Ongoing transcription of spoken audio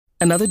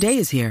Another day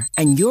is here,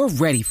 and you're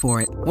ready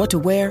for it. What to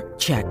wear?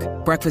 Check.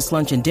 Breakfast,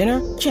 lunch, and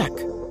dinner? Check.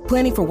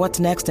 Planning for what's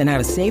next and how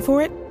to save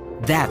for it?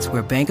 That's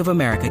where Bank of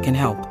America can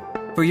help.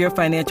 For your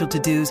financial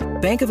to-dos,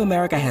 Bank of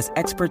America has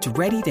experts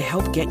ready to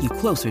help get you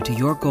closer to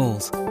your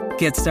goals.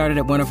 Get started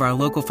at one of our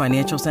local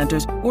financial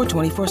centers or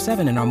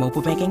 24/7 in our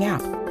mobile banking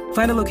app.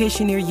 Find a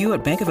location near you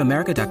at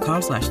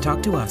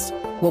bankofamerica.com/talktous.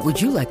 What would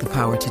you like the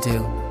power to do?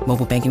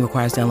 Mobile banking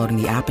requires downloading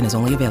the app and is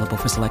only available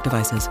for select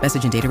devices.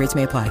 Message and data rates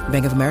may apply.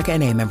 Bank of America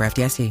N.A., member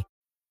FDIC.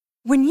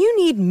 When you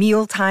need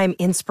mealtime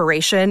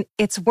inspiration,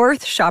 it's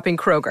worth shopping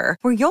Kroger,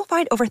 where you'll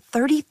find over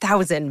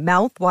 30,000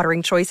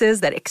 mouth-watering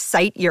choices that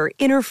excite your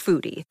inner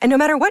foodie. And no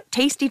matter what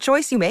tasty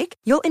choice you make,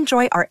 you'll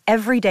enjoy our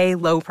everyday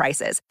low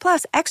prices,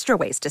 plus extra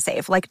ways to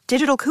save, like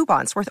digital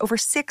coupons worth over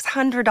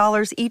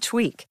 $600 each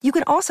week. You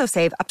can also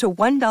save up to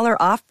 $1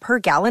 off per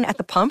gallon at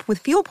the pump with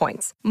fuel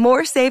points.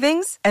 More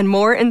savings and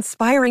more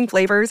inspiring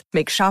flavors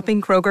make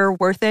shopping Kroger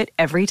worth it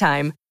every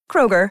time.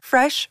 Kroger,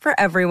 fresh for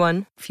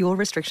everyone. Fuel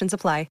restrictions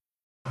apply.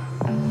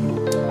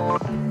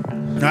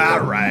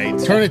 All right.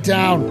 Turn it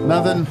down.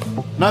 Nothing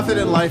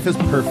in life is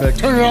perfect.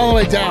 Turn it all the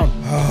way down.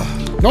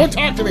 Don't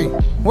talk to me.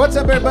 What's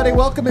up, everybody?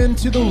 Welcome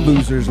into the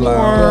Losers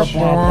Lounge.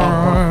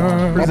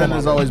 Presented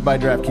as always by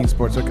DraftKings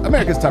Sportsbook,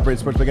 America's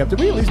top-rated sportsbook app. Did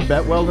we at least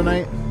bet well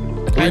tonight?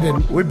 I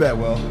didn't. We bet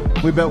well.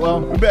 We bet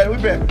well? We bet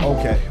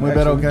okay. We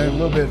bet okay? A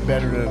little bit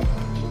better than...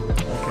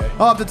 Okay.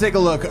 I'll have to take a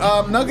look.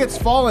 Nuggets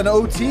fall in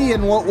OT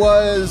in what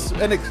was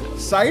an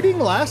exciting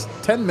last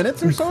 10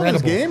 minutes or so in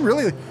this game.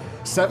 Really,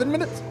 7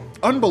 minutes?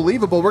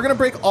 Unbelievable. We're going to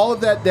break all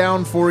of that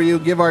down for you,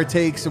 give our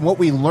takes and what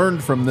we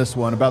learned from this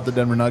one about the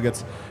Denver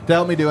Nuggets. To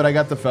help me do it, I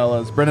got the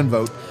fellas. Brennan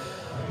Vogt.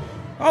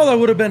 Oh, that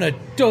would have been a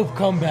dope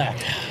comeback.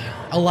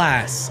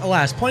 Alas.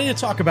 Plenty to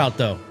talk about,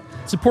 though.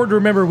 It's important to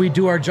remember we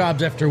do our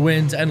jobs after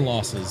wins and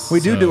losses. We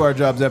do our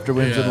jobs after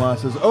wins and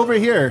losses. Over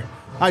here,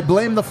 I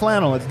blame the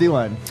flannel. It's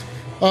D-line.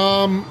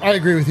 I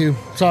agree with you.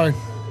 Sorry.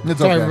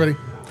 Sorry, everybody.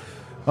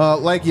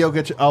 Like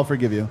Jokic, I'll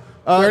forgive you.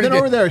 Then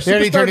over there,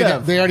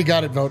 they already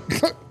got it, Vote.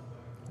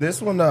 This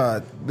one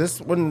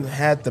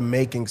had the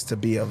makings to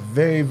be a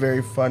very,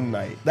 very fun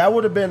night. That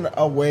would have been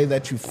a way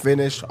that you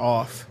finish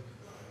off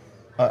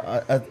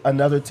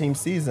another team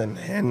season,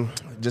 and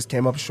just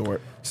came up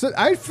short. So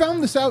I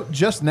found this out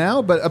just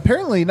now, but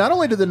apparently not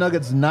only did the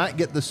Nuggets not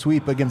get the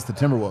sweep against the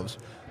Timberwolves,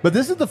 but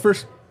this is the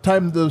first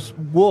time those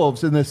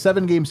Wolves in the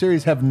 7-game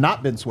series have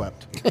not been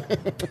swept.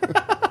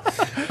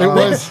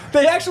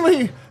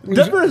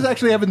 Denver is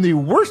actually having the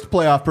worst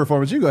playoff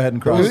performance. You go ahead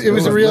and cross. It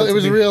was a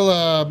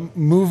real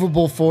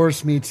movable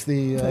force meets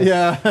the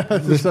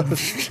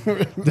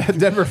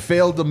Denver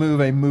failed to move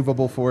a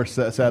movable force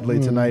sadly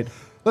tonight.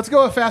 Let's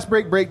go a fast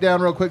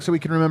breakdown real quick so we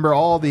can remember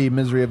all the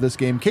misery of this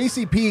game.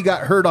 KCP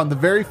got hurt on the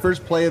very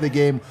first play of the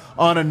game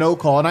on a no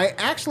call, and I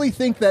actually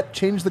think that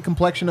changed the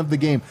complexion of the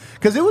game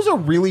because it was a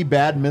really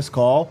bad missed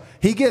call.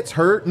 He gets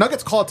hurt.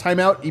 Nuggets call a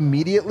timeout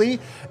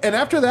immediately, and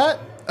after that,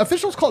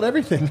 officials called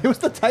everything. It was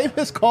the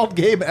tightest called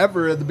game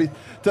ever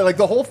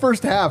the whole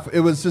first half.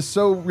 It was just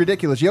so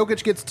ridiculous.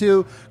 Jokic gets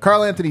 2.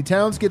 Karl Anthony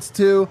Towns gets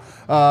 2.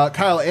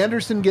 Kyle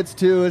Anderson gets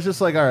 2. It's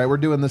just like, all right, we're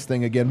doing this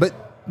thing again. But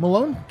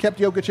Malone kept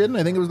Jokic in.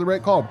 I think it was the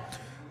right call.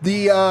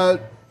 The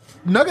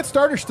Nuggets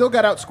starter still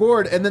got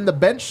outscored, and then the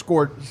bench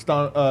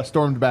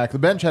stormed back. The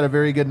bench had a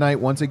very good night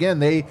once again.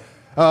 They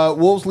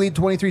Wolves lead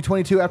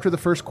 23-22 after the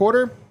first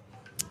quarter.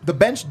 The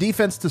bench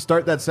defense to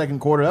start that second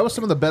quarter, that was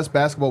some of the best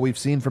basketball we've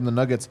seen from the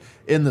Nuggets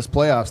in this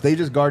playoffs. They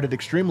just guarded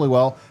extremely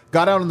well,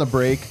 got out on the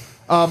break,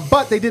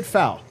 but they did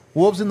foul.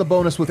 Wolves in the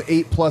bonus with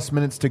 8+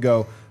 minutes to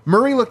go.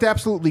 Murray looked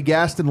absolutely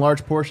gassed in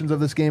large portions of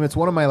this game. It's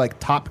one of my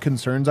top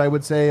concerns, I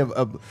would say.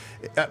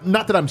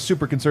 Not that I'm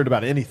super concerned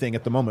about anything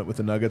at the moment with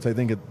the Nuggets. I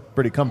think it's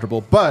pretty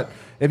comfortable. But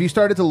if you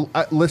started to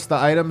list the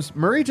items,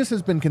 Murray just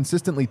has been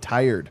consistently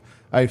tired,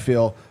 I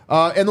feel.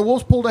 And the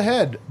Wolves pulled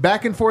ahead.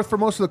 Back and forth for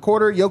most of the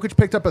quarter. Jokic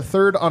picked up a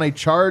third on a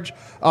charge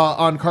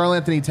on Karl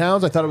Anthony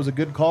Towns. I thought it was a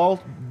good call.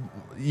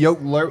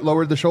 Jokic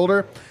lowered the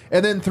shoulder.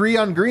 And then 3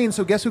 on Green.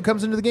 So guess who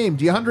comes into the game?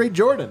 DeAndre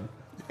Jordan.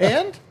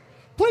 And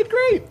played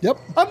great. Yep.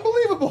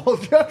 Unbelievable.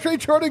 DeAndre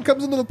Jordan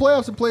comes into the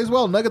playoffs and plays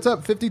well. Nuggets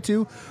up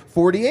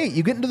 52-48.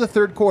 You get into the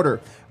third quarter.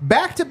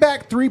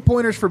 Back-to-back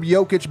three-pointers from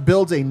Jokic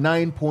builds a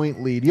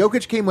 9-point lead.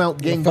 Jokic came out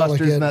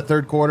gangbusters in that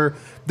third quarter.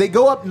 They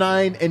go up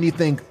 9, and you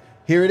think,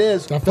 here it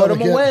is. Put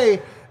them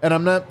away. And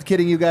I'm not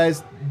kidding you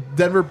guys.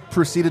 Denver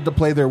proceeded to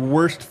play their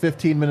worst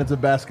 15 minutes of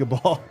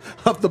basketball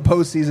of the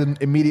postseason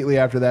immediately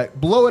after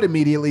that. Blow it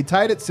immediately.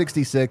 Tied at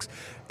 66.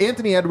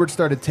 Anthony Edwards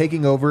started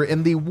taking over.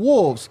 And the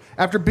Wolves,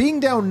 after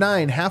being down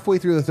 9 halfway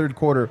through the third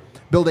quarter,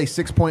 build a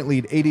 6-point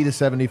lead,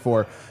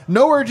 80-74.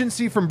 No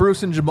urgency from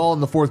Bruce and Jamal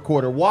in the fourth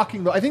quarter.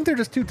 I think they're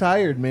just too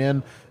tired,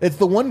 man. It's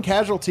the one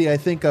casualty, I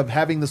think, of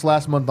having this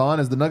last month on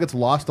is the Nuggets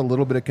lost a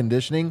little bit of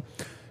conditioning.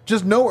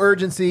 Just no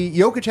urgency.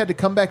 Jokic had to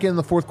come back in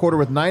the fourth quarter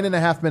with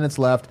 9.5 minutes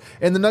left,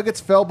 and the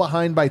Nuggets fell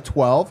behind by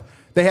 12.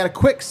 They had a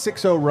quick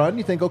 6-0 run.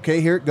 You think, okay,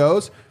 here it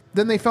goes.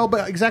 Then they fell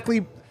back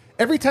exactly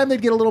every time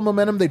they'd get a little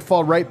momentum, they'd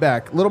fall right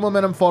back. Little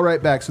momentum, fall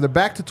right back. So they're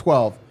back to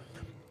 12.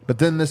 But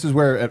then this is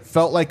where it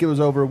felt like it was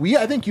over.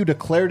 I think you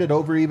declared it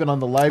over even on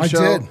the live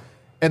show. did.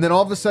 And then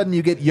all of a sudden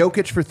you get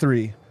Jokic for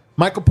 3.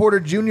 Michael Porter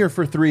Jr.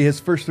 for 3, his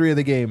first 3 of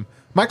the game.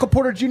 Michael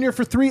Porter Jr.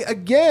 for 3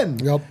 again.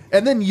 Yep.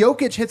 And then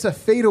Jokic hits a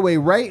fadeaway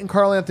right in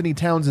Karl Anthony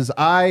Towns'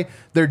 eye.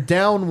 They're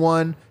down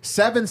 1,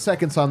 7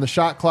 seconds on the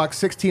shot clock,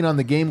 16 on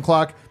the game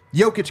clock.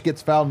 Jokic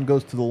gets fouled and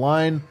goes to the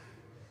line.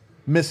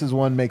 Misses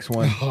 1, makes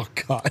 1. Oh,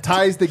 God.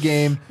 Ties the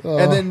game.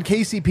 And then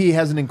KCP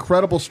has an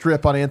incredible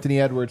strip on Anthony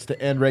Edwards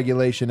to end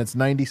regulation. It's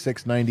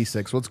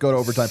 96-96. Let's go to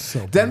overtime.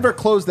 Denver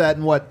closed that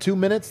in, 2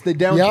 minutes? They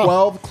down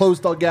 12,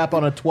 closed the gap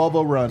on a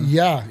 12-0 run.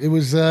 Yeah, it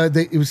was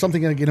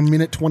something like in a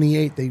minute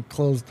 28 they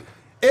closed.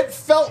 It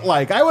felt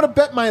like I would have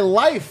bet my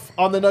life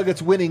on the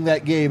Nuggets winning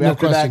that game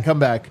after that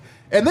comeback.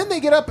 And then they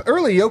get up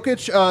early.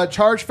 Jokic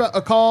charged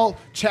a call,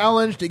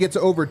 challenged. It gets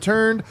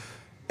overturned.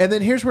 And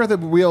then here's where the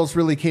wheels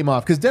really came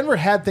off, because Denver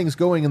had things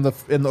going in the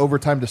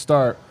overtime to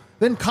start.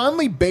 Then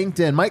Conley banked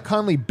in. Mike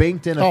Conley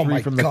banked in a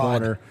 3 from the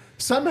corner.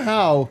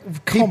 Somehow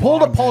he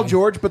pulled a Paul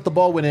George, but the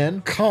ball went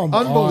in.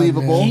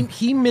 Unbelievable.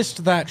 He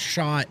missed that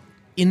shot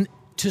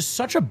to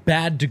such a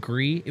bad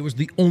degree. It was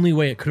the only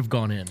way it could have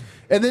gone in.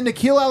 And then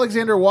Nickeil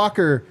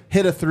Alexander-Walker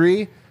hit a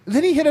 3.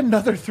 Then he hit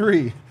another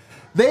 3.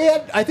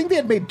 I think they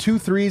had made 2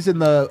 threes in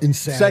the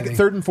second,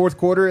 third, and fourth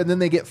quarter, and then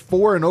they get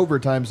 4 in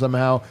overtime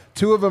somehow.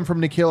 2 of them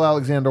from Nickeil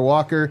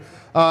Alexander-Walker.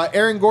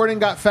 Aaron Gordon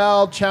got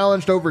fouled,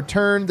 challenged,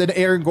 overturned. Then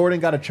Aaron Gordon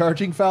got a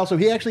charging foul, so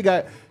he actually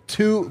got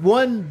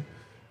 1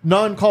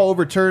 non-call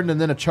overturned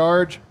and then a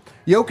charge.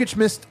 Jokic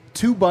missed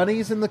 2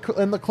 bunnies in the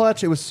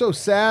clutch. It was so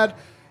sad.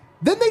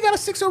 Then they got a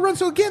 6-0 run.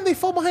 So again, they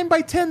fall behind by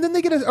 10. Then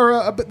they get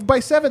by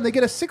 7. They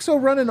get a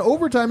 6-0 run in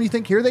overtime. You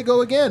think, here they go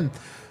again.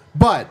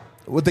 But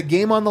with the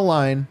game on the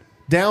line,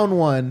 down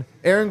 1,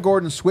 Aaron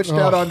Gordon switched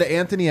out onto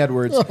Anthony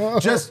Edwards.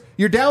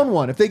 You're down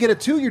 1. If they get a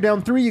 2, you're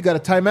down 3. You got a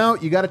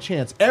timeout. You got a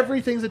chance.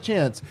 Everything's a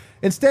chance.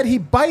 Instead, he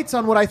bites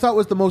on what I thought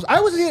was the most.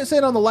 I was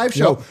saying on the live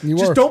show,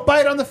 don't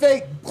bite on the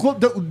fake.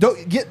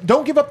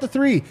 Don't give up the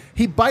 3.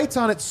 He bites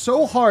on it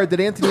so hard that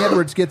Anthony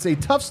Edwards gets a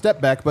tough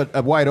step back, but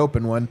a wide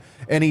open one,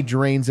 and he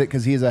drains it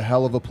because he's a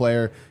hell of a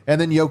player.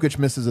 And then Jokic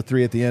misses a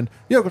 3 at the end.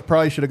 Jokic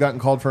probably should have gotten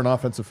called for an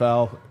offensive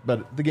foul,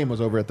 but the game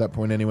was over at that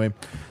point anyway.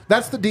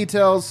 That's the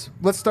details.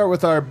 Let's start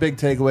with our big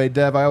takeaway.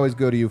 Dev, I always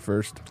go to you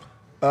first.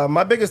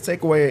 My biggest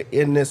takeaway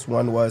in this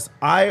one was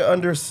I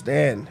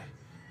understand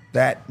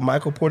that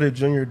Michael Porter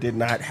Jr. did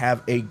not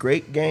have a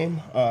great game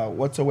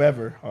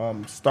whatsoever.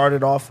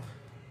 Started off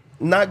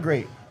not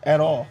great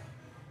at all.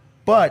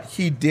 But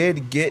he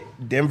did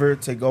get Denver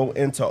to go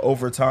into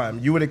overtime.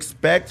 You would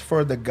expect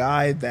for the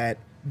guy that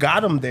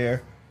got him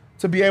there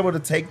to be able to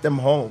take them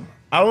home.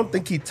 I don't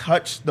think he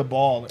touched the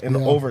ball in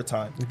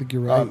overtime. I think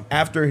you're right.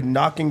 After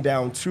knocking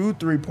down 2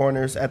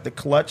 3-pointers at the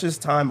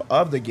clutchest time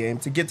of the game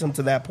to get him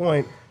to that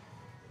point,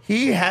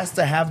 he has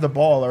to have the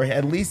ball, or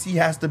at least he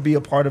has to be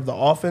a part of the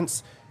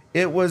offense.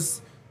 It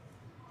was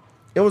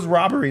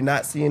robbery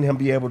not seeing him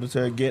be able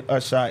to get a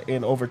shot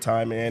in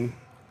overtime, and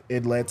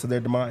it led to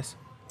their demise.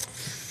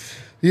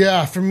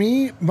 Yeah, for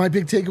me, my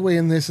big takeaway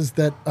in this is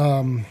that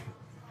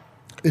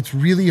it's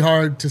really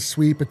hard to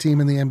sweep a team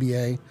in the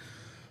NBA.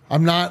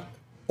 I'm not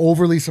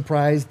overly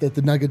surprised that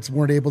the Nuggets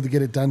weren't able to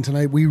get it done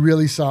tonight. We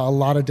really saw a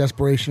lot of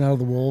desperation out of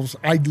the Wolves.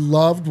 I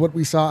loved what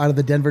we saw out of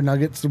the Denver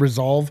Nuggets, the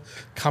resolve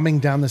coming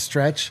down the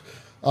stretch.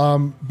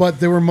 But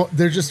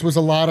there just was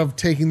a lot of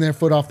taking their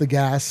foot off the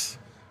gas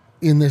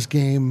in this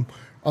game.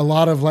 A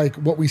lot of like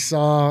what we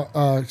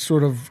saw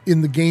sort of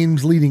in the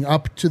games leading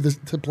up to the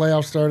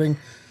playoff starting.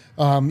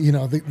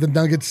 The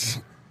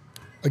Nuggets,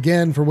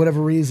 again, for whatever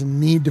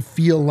reason, need to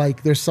feel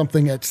like there's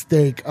something at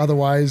stake.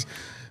 Otherwise,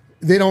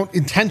 they don't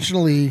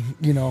intentionally,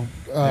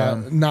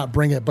 not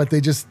bring it, but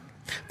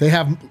they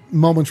have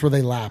moments where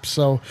they lapse.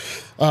 So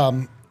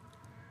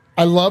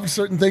I loved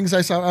certain things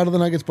I saw out of the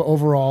Nuggets, but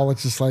overall,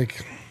 it's just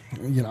like,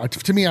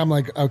 to me, I'm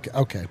like,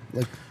 okay.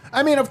 Like,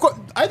 I mean, of course,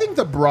 I think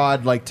the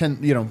broad,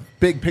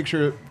 big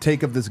picture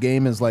take of this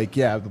game is like,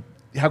 how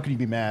can you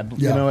be mad?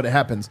 Yeah. It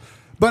happens.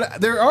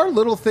 But there are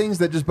little things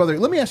that just bother you.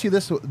 Let me ask you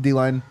this,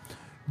 D-Line.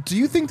 Do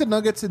you think the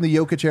Nuggets in the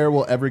Jokic era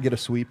will ever get a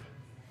sweep?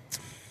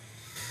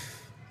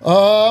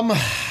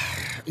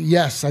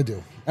 Yes, I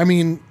do. I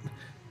mean,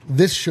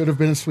 this should have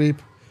been a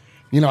sweep.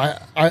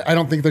 I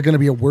don't think they're going to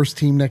be a worse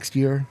team next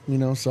year,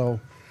 so.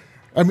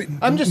 I mean,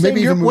 I'm just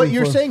saying, what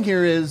you're saying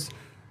here is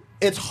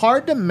it's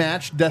hard to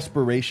match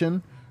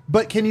desperation,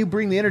 but can you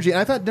bring the energy? And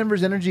I thought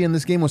Denver's energy in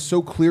this game was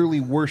so clearly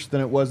worse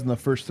than it was in the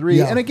first 3.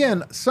 Yeah. And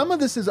again, some of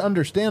this is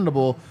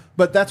understandable,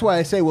 but that's why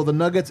I say, will the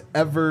Nuggets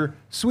ever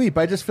sweep?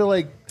 I just feel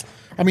like...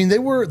 I mean, they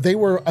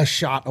were a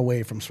shot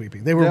away from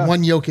sweeping. They were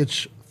one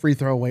Jokic free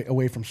throw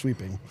away from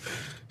sweeping.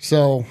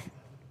 So,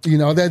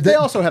 they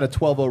also had a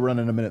 12-0 run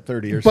in a minute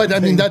 30 or something. But, I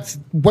mean, that's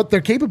what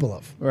they're capable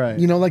of. Right.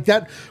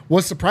 That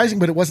was surprising,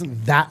 but it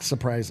wasn't that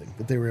surprising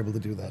that they were able to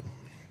do that.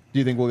 Do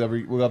you think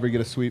we'll ever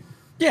get a sweep?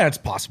 Yeah, it's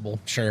possible.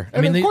 Sure. I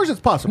mean, of course it's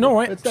possible. No,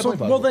 right? It's definitely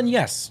possible. Well, then,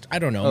 yes. I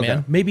don't know,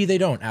 man. Maybe they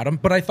don't, Adam.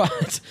 But I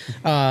thought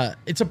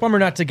it's a bummer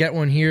not to get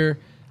one here.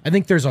 I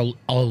think there's a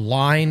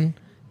line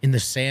in the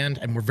sand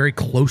and we're very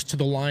close to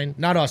the line,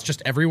 not us,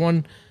 just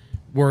everyone,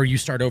 where you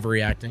start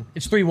overreacting.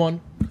 It's 3-1.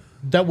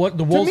 That what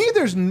the Wolves.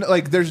 To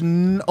me, there's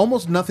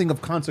almost nothing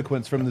of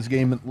consequence from this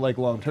game, like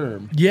long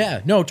term.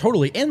 Yeah, no,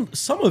 totally. And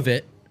some of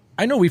it,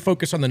 I know we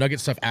focus on the Nugget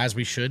stuff as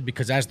we should,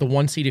 because as the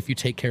 1 seed, if you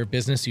take care of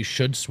business, you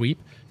should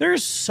sweep.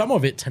 There's some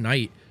of it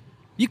tonight.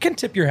 You can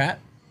tip your hat.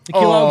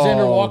 Nickeil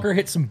Alexander-Walker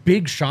hit some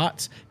big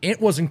shots.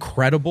 It was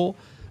incredible.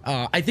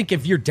 I think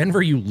if you're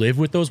Denver, you live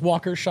with those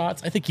Walker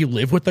shots. I think you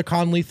live with the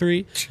Conley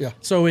 3. Yeah.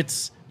 So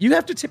you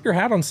have to tip your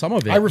hat on some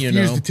of it. I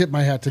refuse to tip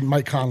my hat to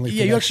Mike Conley.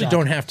 Yeah, you actually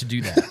don't have to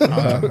do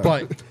that.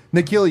 But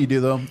Nickeil, you do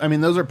though. I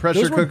mean, those are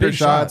pressure those were cooker big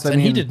shots. and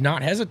he did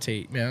not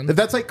hesitate, man. If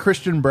that's like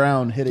Christian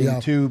Brown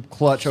hitting 2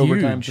 clutch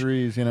overtime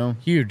threes,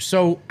 Huge.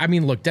 So I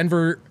mean, look,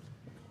 Denver.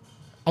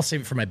 I'll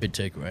save it for my big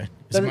takeaway.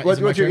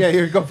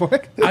 Here, go for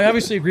it. I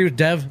obviously agree with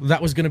Dev.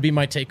 That was going to be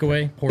my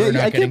takeaway. Porter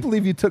I can't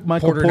believe you took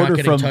Michael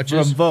Porter from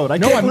Vote. I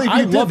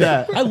love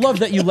that. I love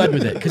that you led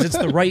with it because it's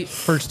the right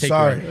first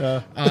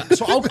takeaway. Sorry.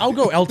 So I'll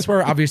go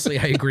elsewhere. Obviously,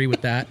 I agree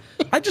with that.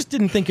 I just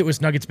didn't think it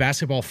was Nuggets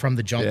basketball from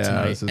the jump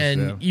tonight.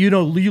 You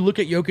look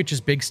at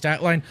Jokic's big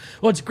stat line.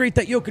 Well, it's great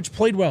that Jokic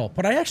played well,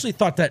 but I actually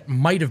thought that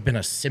might have been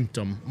a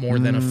symptom more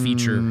than a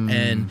feature.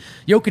 And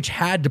Jokic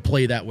had to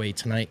play that way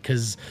tonight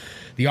because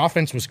the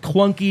offense was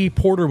clunky.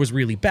 Porter was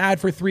really bad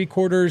for 3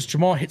 quarters.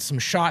 Jamal hit some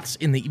shots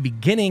in the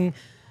beginning.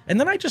 And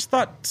then I just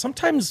thought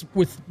sometimes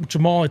with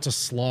Jamal, it's a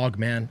slog,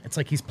 man. It's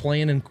like he's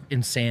playing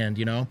in sand,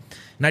 And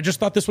I just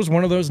thought this was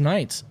one of those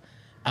nights.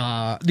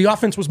 The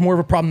offense was more of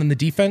a problem than the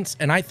defense.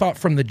 And I thought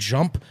from the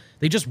jump,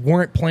 they just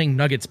weren't playing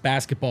Nuggets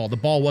basketball. The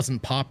ball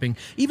wasn't popping.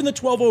 Even the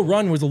 12-0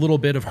 run was a little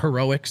bit of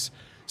heroics.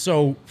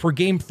 So for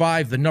Game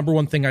 5, the number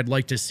one thing I'd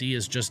like to see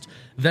is just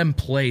them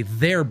play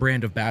their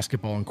brand of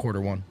basketball in quarter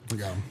 1.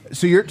 Yeah.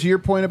 So to your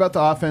point about the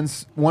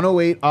offense,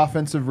 108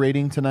 offensive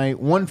rating tonight,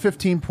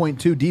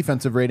 115.2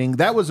 defensive rating.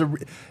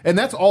 And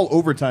that's all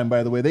overtime,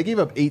 by the way. They gave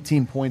up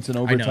 18 points in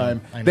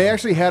overtime. I know. They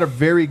actually had a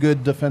very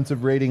good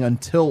defensive rating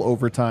until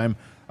overtime.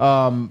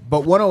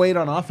 But 108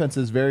 on offense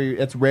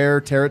it's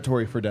rare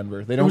territory for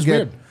Denver. They don't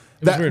get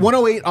that.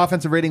 108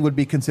 offensive rating would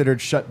be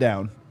considered shut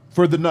down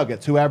for the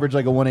Nuggets, who average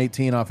like a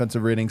 118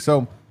 offensive rating.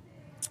 So,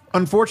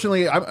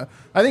 unfortunately, I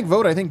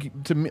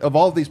think to me, of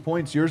all of these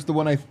points, yours the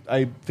one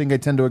I think I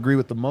tend to agree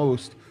with the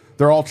most.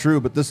 They're all true,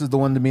 but this is the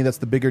one to me that's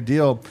the bigger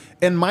deal.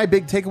 And my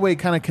big takeaway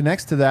kind of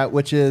connects to that,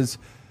 which is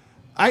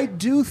I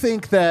do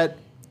think that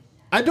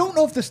I don't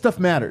know if this stuff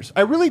matters.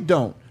 I really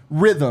don't.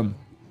 Rhythm.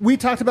 We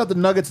talked about the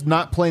Nuggets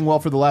not playing well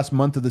for the last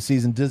month of the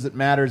season. Does it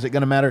matter? Is it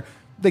going to matter?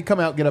 They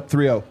come out, get up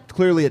 3-0.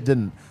 Clearly it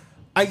didn't.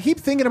 I keep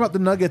thinking about the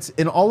Nuggets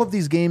in all of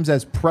these games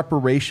as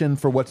preparation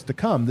for what's to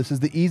come. This is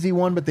the easy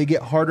one, but they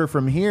get harder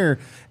from here.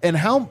 And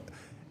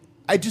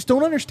I just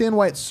don't understand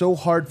why it's so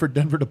hard for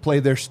Denver to play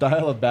their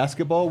style of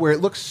basketball, where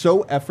it looks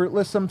so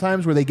effortless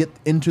sometimes, where they get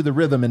into the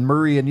rhythm and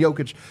Murray and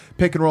Jokic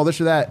pick and roll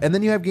this or that. And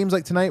then you have games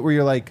like tonight where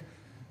you're like,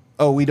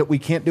 oh, we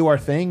can't do our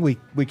thing.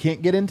 We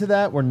can't get into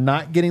that. We're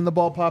not getting the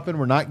ball popping.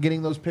 We're not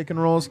getting those pick and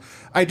rolls.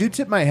 I do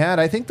tip my hat.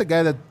 I think the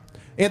guy that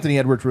Anthony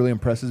Edwards really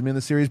impresses me in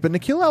the series, but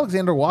Nickeil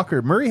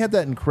Alexander-Walker, Murray had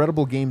that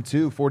incredible game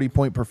too,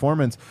 40-point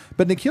performance,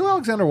 but Nickeil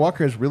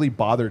Alexander-Walker has really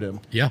bothered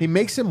him. Yeah. He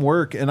makes him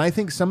work, and I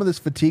think some of this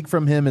fatigue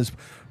from him is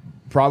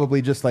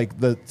probably just like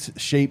the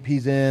shape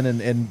he's in,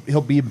 and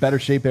he'll be in better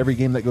shape every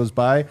game that goes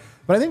by.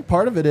 But I think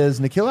part of it is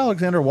Nickeil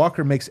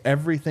Alexander-Walker makes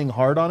everything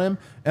hard on him,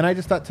 and I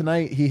just thought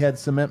tonight he had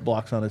cement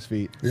blocks on his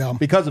feet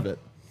because of it.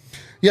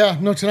 Yeah,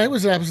 no, tonight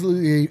was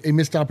absolutely a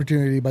missed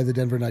opportunity by the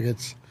Denver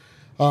Nuggets.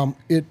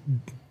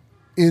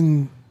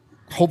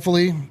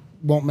 Hopefully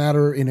won't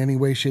matter in any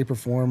way, shape, or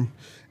form.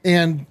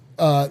 And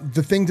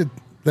the thing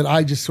that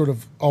I just sort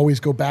of always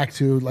go back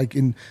to, like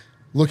in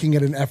looking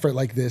at an effort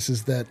like this,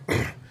 is that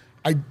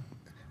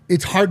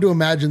it's hard to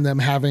imagine them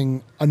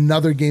having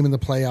another game in the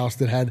playoffs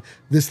that had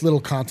this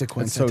little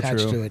consequence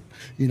attached to it.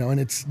 And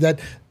it's that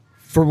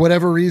for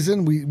whatever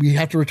reason, we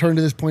have to return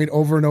to this point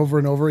over and over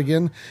and over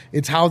again.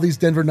 It's how these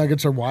Denver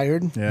Nuggets are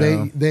wired.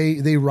 Yeah.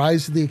 They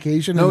rise to the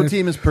occasion. No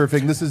team is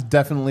perfect. This is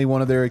definitely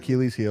one of their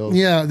Achilles heels.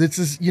 Yeah, this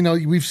is,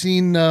 we've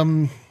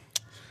seen,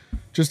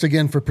 just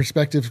again for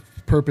perspective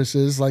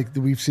purposes, like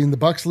we've seen the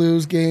Bucks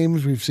lose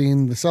games, we've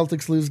seen the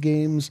Celtics lose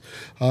games.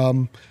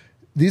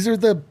 These are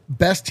the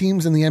best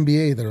teams in the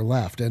NBA that are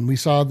left. And we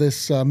saw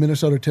this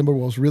Minnesota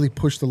Timberwolves really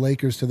push the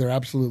Lakers to their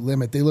absolute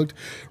limit. They looked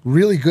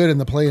really good in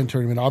the play-in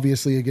tournament,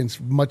 obviously against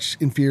much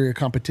inferior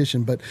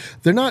competition, but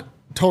they're not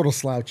total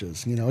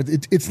slouches.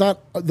 It's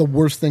not the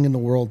worst thing in the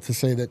world to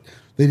say that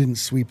they didn't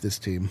sweep this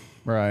team.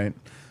 Right.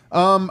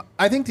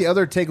 I think the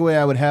other takeaway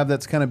I would have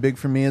that's kind of big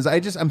for me is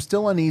I'm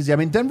still uneasy. I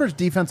mean, Denver's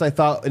defense I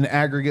thought in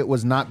aggregate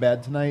was not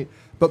bad tonight,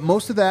 but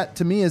most of that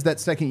to me is that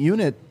second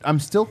unit.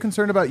 I'm still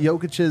concerned about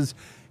Jokic's.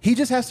 He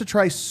just has to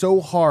try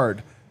so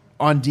hard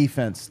on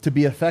defense to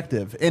be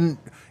effective. And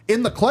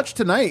in the clutch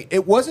tonight,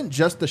 it wasn't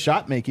just the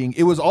shot making,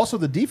 it was also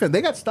the defense.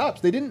 They got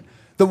stops. The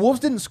Wolves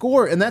didn't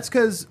score, and that's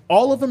because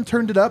all of them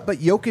turned it up, but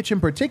Jokic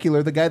in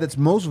particular, the guy that's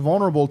most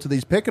vulnerable to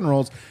these pick and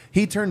rolls,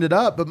 he turned it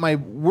up. But my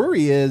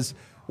worry is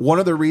one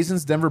of the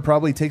reasons Denver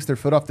probably takes their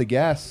foot off the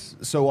gas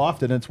so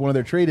often, it's one of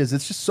their trade is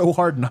it's just so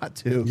hard not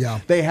to. Yeah.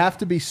 They have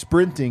to be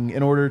sprinting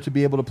in order to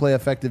be able to play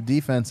effective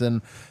defense,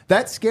 and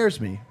that scares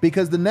me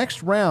because the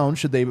next round,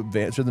 should they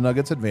advance, should the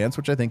Nuggets advance,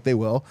 which I think they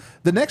will,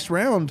 the next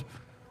round,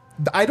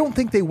 I don't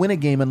think they win a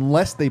game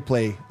unless they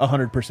play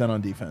 100%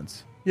 on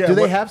defense. Yeah, Do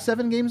they have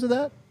 7 games of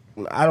that?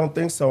 I don't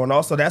think so. And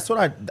also, that's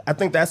what I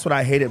think that's what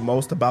I hated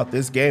most about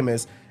this game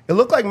is it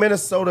looked like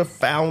Minnesota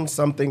found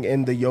something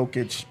in the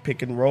Jokic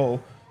pick and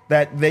roll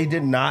that they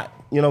did not,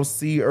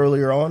 see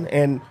earlier on.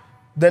 And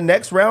the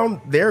next round,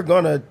 they're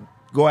going to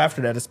go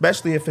after that,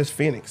 especially if it's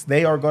Phoenix.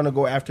 They are going to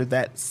go after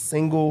that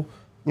single,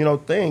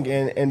 thing.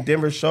 And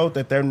Denver showed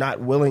that they're not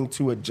willing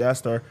to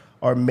adjust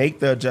or make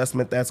the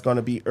adjustment that's going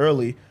to be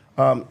early.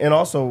 And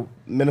also,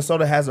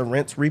 Minnesota has a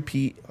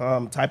rinse-repeat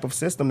type of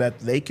system that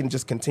they can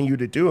just continue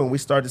to do. And we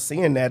started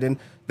seeing that, and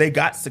they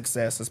got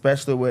success,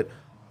 especially with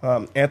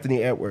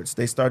Anthony Edwards.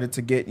 They started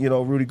to get,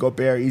 Rudy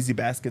Gobert easy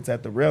baskets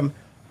at the rim.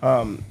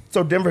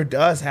 So Denver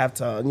does have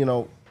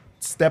to,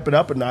 step it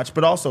up a notch,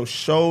 but also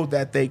show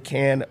that they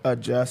can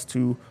adjust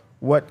to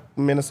what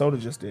Minnesota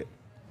just did.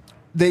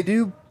 They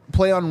do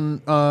play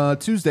on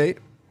Tuesday,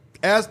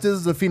 as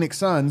does the Phoenix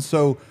Suns.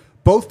 So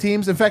both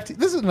teams, in fact,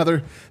 this is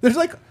another,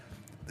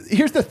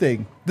 here's the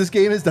thing. This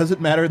game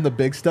doesn't matter in the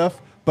big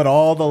stuff, but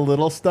all the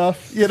little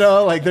stuff,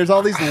 there's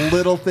all these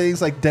little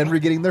things like Denver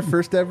getting their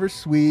first ever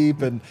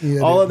sweep and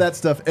all of that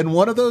stuff. And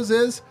one of those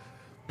is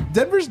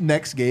Denver's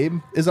next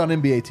game is on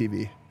NBA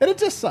TV. And it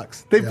just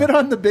sucks. They've been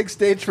on the big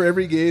stage for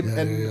every game,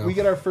 and we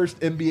get our first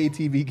NBA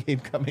TV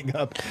game coming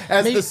up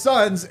as the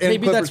Suns and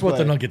maybe Clippers that's what play.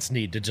 the Nuggets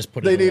need to just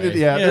put They it away.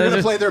 needed, they're going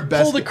to play their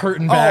best. Pull the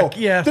curtain back.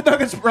 The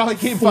Nuggets probably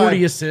came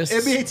 40 assists.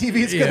 NBA TV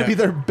is going to be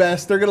their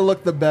best. They're going to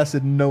look the best,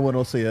 and no one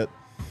will see it.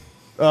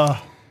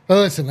 Well,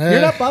 listen,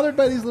 You're not bothered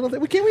by these little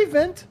things. Can't we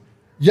vent?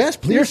 Yes,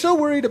 please. You're so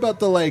worried about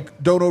the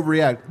don't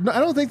overreact. No, I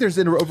don't think there's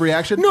an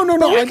overreaction. No.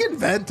 I can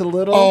vent a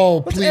little.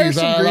 Oh, Let's air please.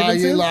 some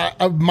grievances.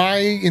 My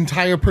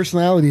entire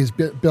personality is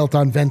built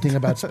on venting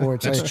about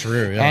sports. That's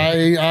true.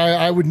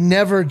 Yeah. I would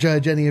never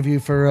judge any of you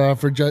for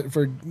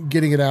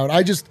getting it out.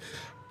 I just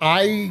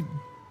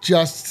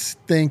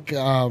think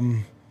that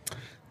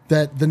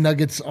the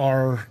Nuggets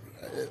are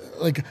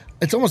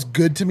it's almost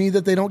good to me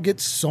that they don't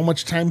get so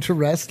much time to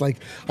rest. I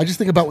just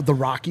think about the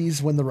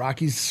Rockies when the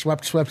Rockies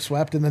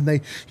swept, and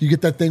then you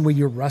get that thing where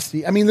you're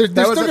rusty. I mean, they're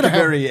still going to have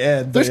very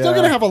end. They're still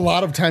going to have a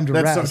lot of time to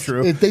rest. That's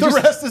so true.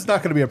 The rest is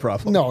not going to be a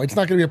problem. No, it's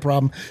not going to be a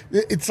problem.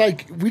 It's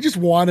like we just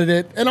wanted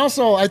it, and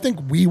also I think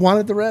we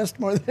wanted the rest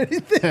more than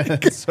anything.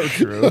 That's so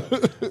true.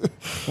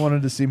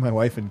 Wanted to see my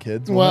wife and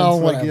kids. Well,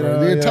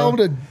 whatever. Tell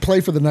them to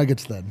play for the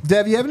Nuggets then.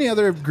 Dev, you have any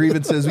other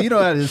grievances? You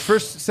know how it is.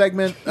 First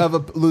segment of a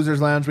Loser's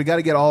Lounge, we got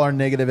to get all our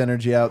negative energy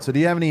out. So do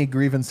you have any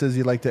grievances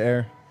you'd like to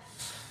air?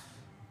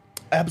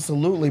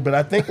 Absolutely, but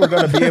I think we're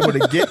going to be able to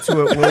get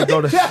to it when we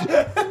go to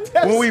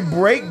when we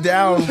break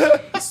down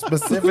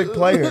specific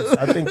players.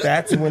 I think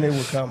that's when it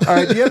will come. All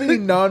right, do you have any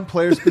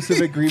non-player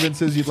specific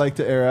grievances you'd like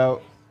to air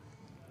out?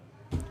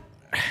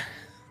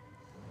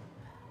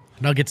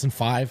 Nuggets in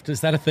 5.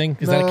 Is that a thing?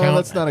 Does that count? No,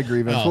 that's not a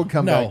grievance. We'll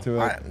come back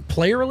to it.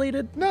 Player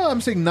related? No, I'm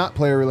saying not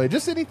player related.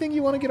 Just anything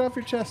you want to get off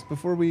your chest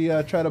before we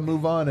try to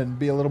move on and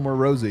be a little more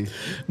rosy.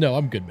 No,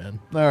 I'm good, man.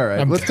 All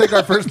right, let's take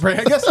our first break.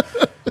 I guess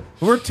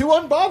we're too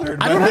unbothered.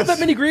 I don't have that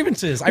many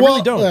grievances. I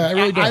really don't.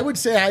 I would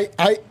say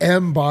I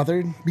am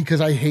bothered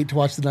because I hate to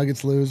watch the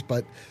Nuggets lose,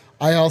 but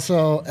I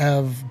also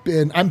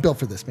I'm built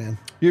for this, man.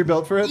 You're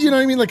built for it? You know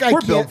what I mean?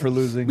 We're built for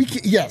losing.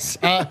 Yes.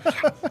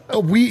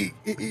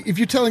 If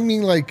you're telling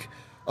me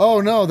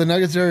oh no, the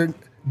Nuggets are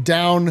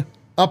down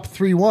up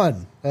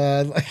 3-1.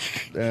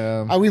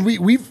 I mean,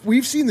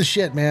 we've seen the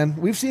shit, man.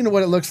 We've seen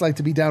what it looks like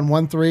to be down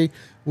 1-3.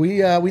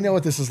 We know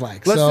what this is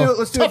like.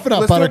 Let's do it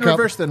in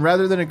reverse then,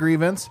 rather than a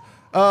grievance.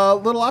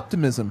 Little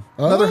optimism.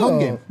 Another home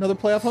game. Another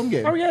playoff home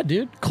game. Oh, yeah,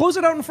 dude. Close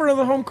it out in front of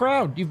the home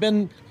crowd. You've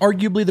been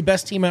arguably the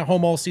best team at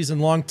home all season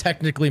long.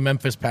 Technically,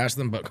 Memphis passed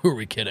them, but who are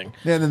we kidding?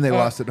 Yeah, and then they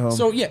lost at home.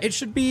 So, yeah, it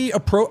should be,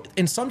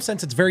 in some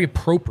sense, it's very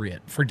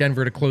appropriate for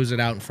Denver to close it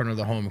out in front of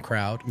the home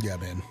crowd. Yeah,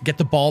 man. Get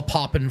the ball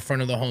popping in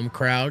front of the home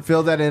crowd.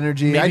 Feel that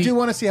energy. I do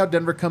want to see how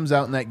Denver comes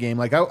out in that game.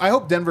 I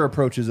hope Denver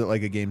approaches it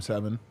like a Game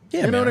 7.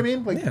 Yeah, you know what I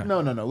mean? No.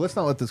 Let's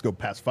not let this go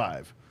past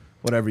 5.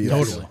 Whatever you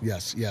Totally. do.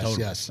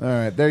 Yes. All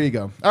right, there you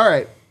go. All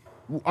right.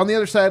 On the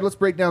other side, let's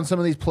break down some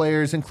of these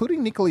players,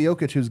 including Nikola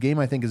Jokic, whose game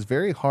I think is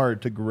very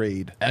hard to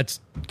grade.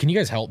 Can you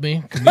guys help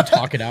me? Can we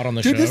talk it out on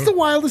the show? Dude, this is the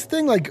wildest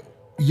thing.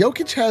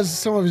 Jokic has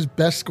some of his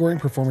best scoring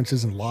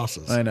performances and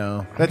losses. I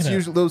know. That's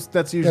usually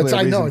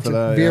I know. It's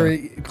a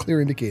very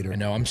clear indicator. I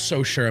know. I'm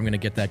so sure I'm going to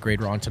get that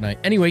grade wrong tonight.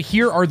 Anyway,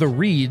 here are the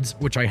reads,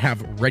 which I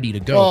have ready to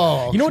go.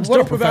 Oh, you know what's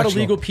what a dope about professional.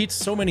 Illegal Pete's?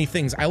 So many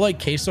things. I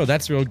like queso.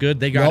 That's real good.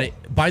 They got it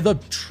by the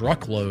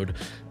truckload.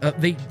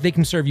 They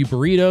can serve you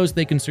burritos.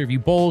 They can serve you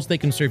bowls. They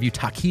can serve you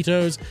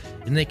taquitos.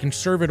 And they can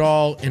serve it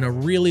all in a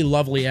really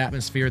lovely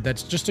atmosphere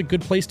that's just a good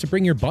place to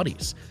bring your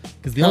buddies.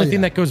 Because the only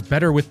thing that goes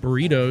better with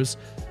burritos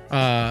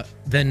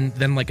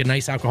than like a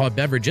nice alcoholic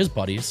beverage is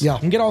buddies. Yeah. You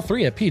can get all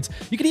three at Pete's.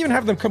 You can even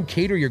have them come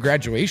cater your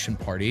graduation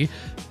party.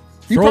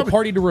 Throw a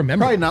party to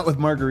remember. Probably not with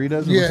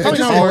margaritas. Yeah, Probably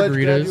just college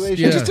margaritas.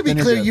 graduation. Yeah. Just to be Then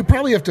you're clear, good. you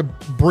probably have to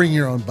bring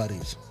your own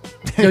buddies.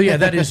 Oh, yeah,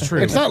 that is true.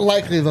 It's not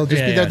likely they'll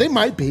just be there. They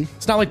might be.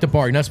 It's not like the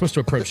bar. You're not supposed to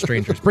approach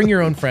strangers. Bring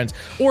your own friends.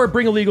 Or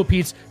bring Illegal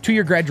Pete's to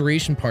your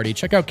graduation party.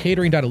 Check out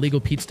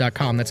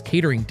catering.illegalpete's.com. That's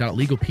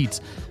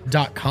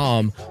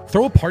catering.illegalpete's.com.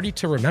 Throw a party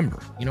to remember.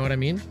 You know what I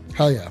mean?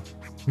 Hell yeah.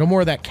 No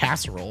more of that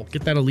casserole.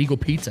 Get that illegal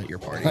pizza at your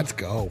party. Let's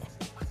go.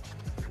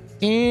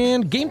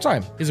 And Game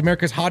Time is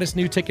America's hottest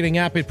new ticketing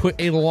app. It put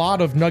a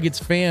lot of Nuggets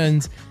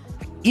fans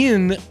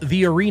in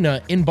the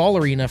arena, in Ball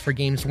Arena for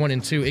games 1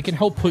 and 2. It can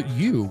help put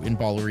you in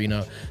Ball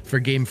Arena for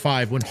game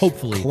 5 when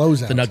hopefully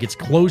Close out. the Nuggets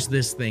close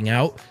this thing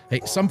out.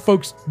 Hey, some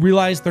folks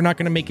realize they're not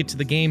going to make it to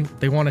the game.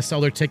 They want to sell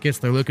their tickets.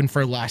 They're looking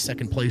for a last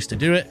second place to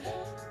do it.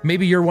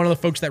 Maybe you're one of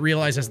the folks that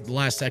realizes at the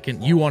last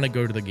second you want to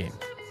go to the game.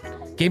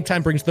 Game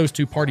Time brings those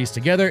two parties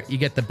together. You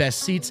get the best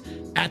seats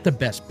at the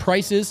best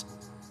prices.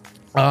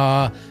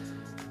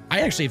 I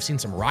actually have seen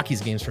some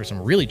Rockies games for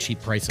some really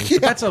cheap prices.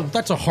 But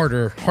that's a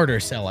harder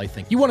sell, I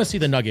think. You want to see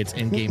the Nuggets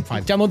in Game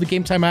 5. Download the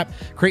Game Time app,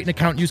 create an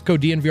account, use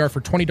code DNVR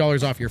for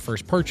 $20 off your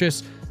first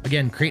purchase.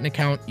 Again, create an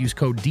account, use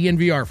code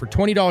DNVR for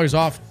 $20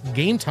 off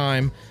Game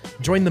Time.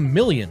 Join the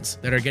millions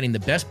that are getting the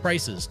best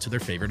prices to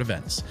their favorite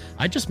events.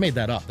 I just made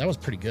that up. That was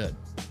pretty good.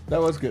 That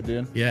was good,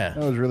 dude. Yeah.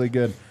 That was really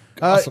good.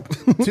 Awesome.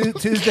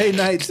 Tuesday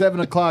night, 7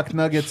 o'clock,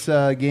 Nuggets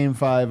game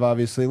 5,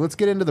 obviously. Let's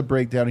get into the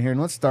breakdown here,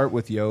 and let's start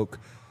with Yoke.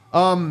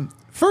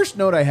 First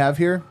note I have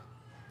here,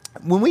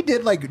 when we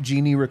did like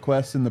genie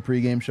requests in the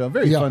pregame show,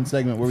 very fun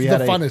segment where we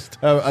had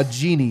a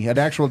genie, an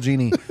actual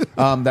genie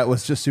that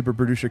was just super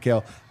producer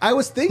Kale. I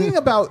was thinking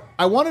about,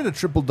 I wanted a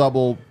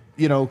triple-double,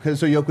 you know,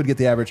 so Yoke would get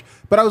the average.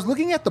 But I was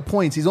looking at the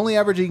points. He's only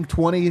averaging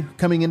 20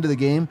 coming into the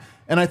game.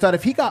 And I thought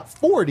if he got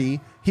 40,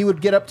 he would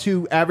get up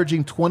to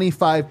averaging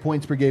 25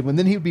 points per game, and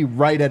then he would be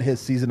right at his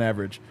season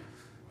average.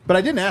 But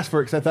I didn't ask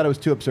for it because I thought it was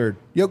too absurd.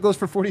 Yoke goes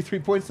for 43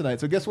 points tonight.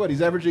 So guess what?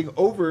 He's averaging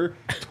over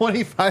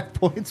 25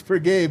 points per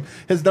game.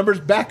 His numbers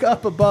back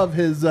up above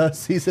his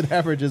season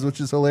averages, which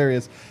is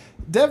hilarious.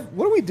 Dev,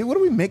 what do we do? What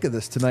do we make of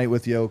this tonight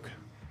with Yoke?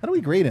 How do we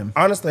grade him?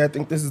 Honestly, I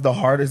think this is the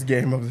hardest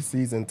game of the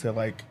season to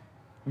like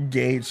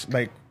gauge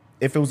like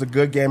if it was a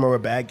good game or a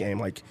bad game.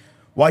 Like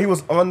while he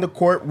was on the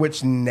court,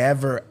 which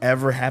never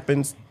ever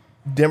happens,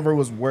 Denver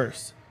was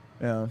worse.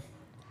 Yeah.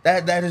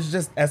 That is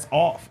just that's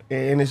off,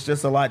 and it's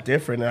just a lot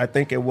different. And I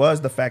think it was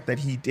the fact that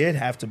he did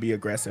have to be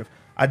aggressive.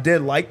 I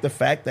did like the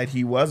fact that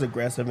he was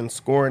aggressive and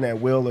scoring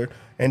at will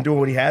and doing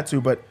what he had to,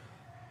 but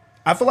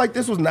I feel like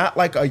this was not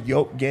like a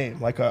Yoke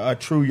game, like a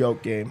true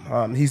Yoke game.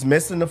 He's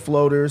missing the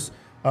floaters.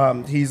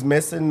 He's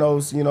missing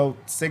those,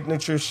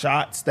 signature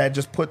shots that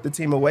just put the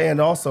team away.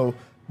 And also,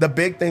 the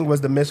big thing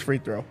was the missed free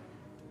throw.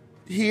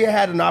 He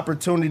had an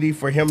opportunity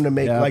for him to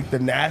make like the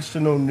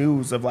national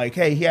news of like,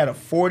 hey, he had a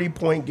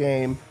 40-point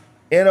game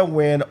in a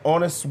win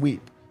on a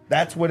sweep.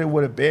 That's what it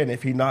would have been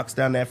if he knocks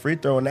down that free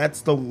throw, and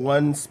that's the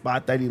one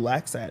spot that he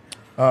lacks at.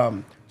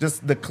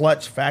 Just the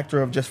clutch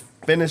factor of just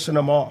finishing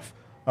them off.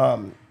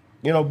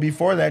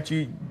 Before that,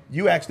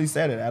 you actually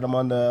said it, Adam,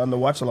 on the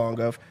watch along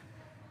of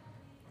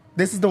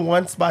this is the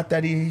one spot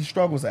that he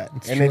struggles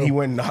at, then he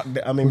went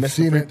missed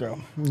the free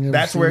throw.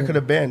 That's where it could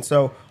have been.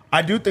 So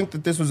I do think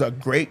that this was a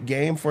great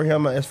game for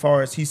him as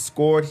far as he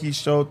scored. He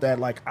showed that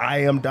like I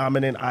am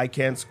dominant. I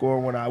can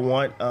score when I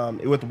want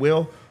with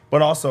will.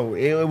 But also,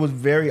 it was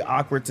very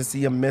awkward to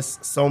see him miss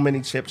so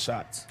many chip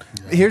shots.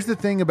 Yeah. Here's the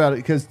thing about it,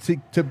 because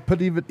to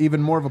put even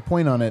more of a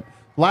point on it,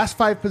 last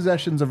 5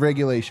 possessions of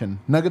regulation,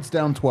 Nuggets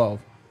down 12.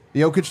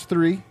 Jokic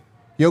 3,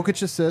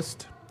 Jokic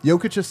assist,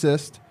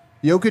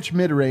 Jokic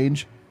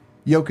mid-range,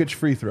 Jokic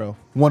free throw,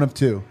 1 of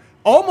 2.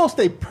 Almost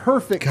a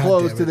perfect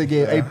close to the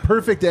game, a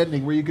perfect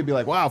ending where you could be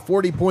like, wow,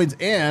 40 points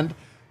and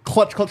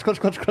clutch.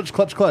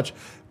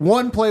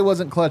 One play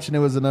wasn't clutch, and it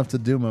was enough to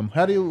doom him.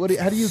 How do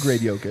you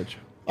grade Jokic?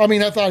 I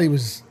mean, I thought he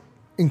was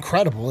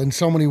incredible in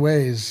so many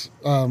ways.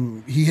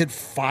 He hit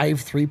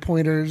 5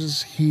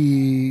 3-pointers.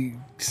 He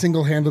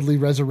single-handedly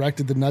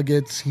resurrected the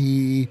Nuggets.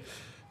 He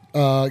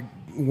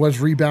was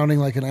rebounding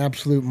like an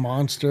absolute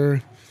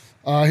monster.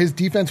 His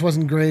defense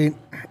wasn't great.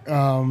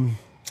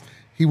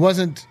 He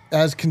wasn't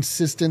as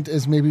consistent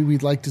as maybe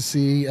we'd like to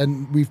see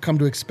and we've come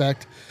to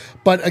expect.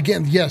 But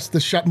again, yes,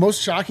 the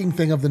most shocking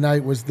thing of the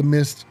night was the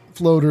missed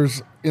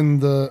floaters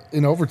in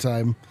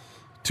overtime,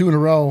 2 in a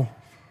row.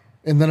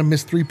 And then a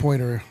missed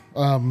 3-pointer.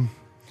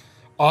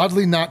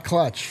 Oddly not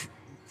clutch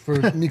for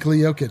Nikola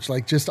Jokic.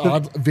 Like just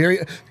odd, very,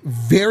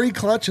 very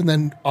clutch, and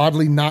then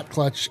oddly not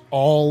clutch,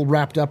 all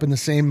wrapped up in the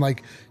same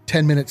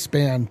 10-minute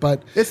span.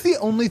 But it's the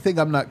only thing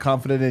I'm not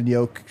confident in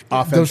Yoke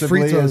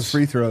offensively is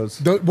free throws.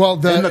 In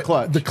the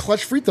clutch. The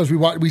clutch free throws. We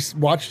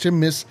watched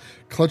him miss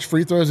clutch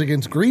free throws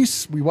against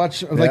Greece. We've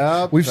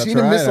seen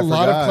him miss a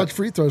lot of clutch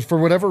free throws for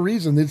whatever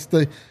reason. It's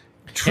the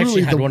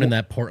Truly, had one in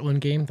that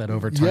Portland game, that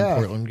overtime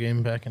Portland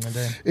game back in the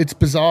day. It's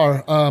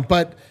bizarre,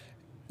 but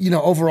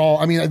overall,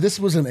 I mean, this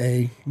was an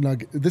A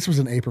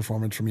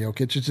performance from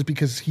Jokic. It's just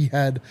because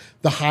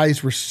the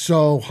highs were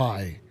so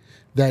high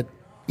that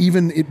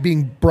even it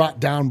being brought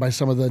down by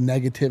some of the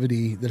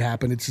negativity that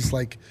happened, it's just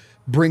like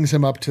brings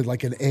him up to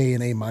like an A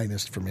and A-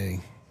 for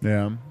me.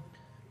 Yeah.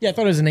 Yeah, I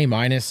thought it was an A-.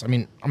 I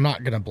mean, I'm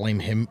not going to blame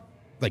him.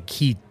 Like,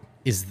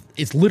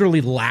 it's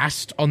literally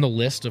last on the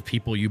list of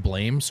people you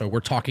blame. So we're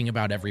talking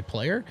about every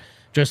player.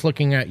 Just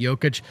looking at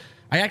Jokic,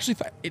 I actually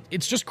thought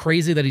it's just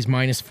crazy that he's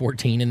minus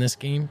 14 in this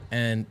game.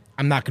 And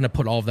I'm not going to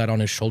put all of that on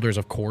his shoulders,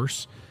 of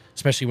course,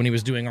 especially when he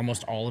was doing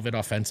almost all of it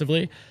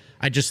offensively.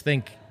 I just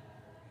think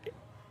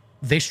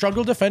they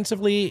struggled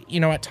defensively,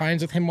 at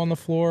times with him on the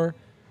floor.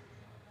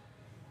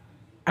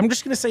 I'm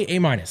just going to say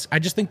A-. I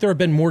just think there have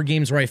been more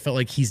games where I felt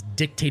like he's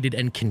dictated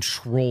and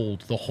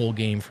controlled the whole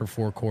game for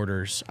 4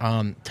 quarters.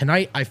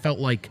 Tonight, I felt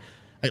like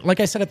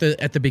I said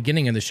at the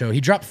beginning of the show,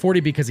 he dropped 40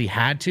 because he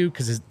had to,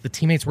 because the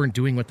teammates weren't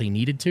doing what they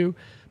needed to.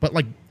 But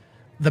like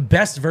the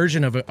best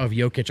version of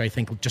Jokic, I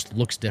think, just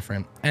looks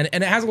different, and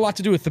it has a lot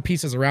to do with the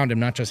pieces around him,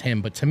 not just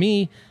him. But to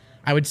me,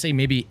 I would say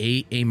maybe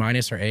A-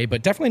 or A,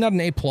 but definitely not an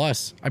A+.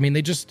 I mean,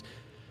 they just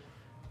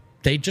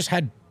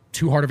had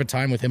too hard of a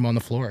time with him on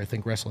the floor, I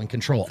think, wrestling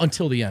control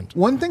until the end.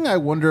 One thing I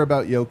wonder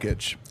about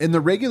Jokic, in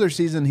the regular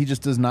season, he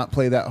just does not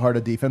play that hard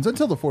of defense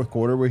until the fourth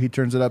quarter where he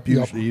turns it up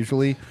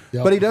usually.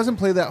 Yep. But he doesn't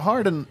play that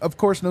hard. And, of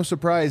course, no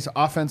surprise,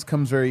 offense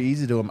comes very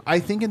easy to him. I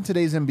think in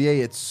today's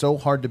NBA, it's so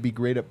hard to be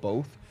great at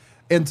both.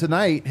 And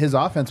tonight, his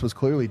offense was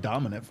clearly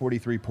dominant,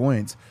 43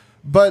 points.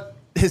 But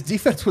his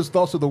defense was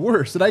also the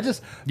worst.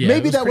 And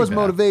maybe that was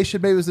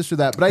motivation, maybe it was this or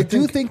that. But I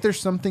do think there's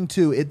something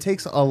to it.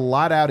 Takes a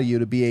lot out of you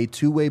to be a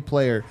two-way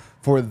player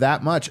for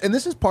that much. And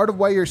this is part of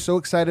why you're so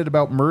excited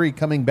about Murray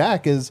coming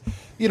back is,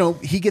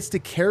 he gets to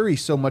carry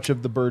so much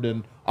of the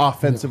burden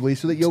offensively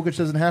so that Jokic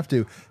doesn't have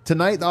to.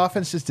 Tonight, the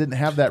offense just didn't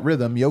have that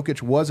rhythm.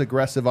 Jokic was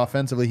aggressive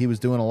offensively. He was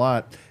doing a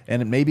lot,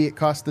 and maybe it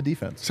cost the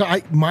defense. So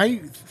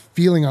my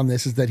feeling on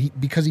this is that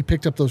because he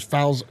picked up those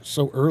fouls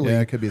so early,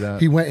 it could be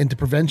that. He went into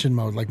prevention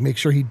mode, like make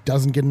sure he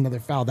doesn't get another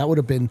foul. That would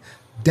have been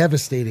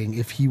devastating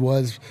if he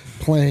was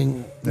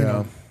playing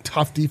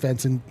tough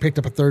defense and picked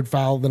up a third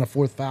foul, then a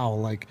fourth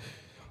foul.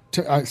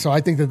 So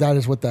I think that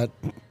is what that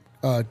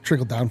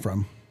trickled down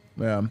from.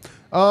 Yeah.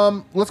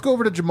 Let's go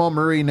over to Jamal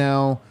Murray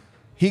now.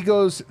 He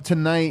goes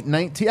tonight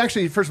 19.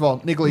 Actually, first of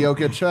all, Nikola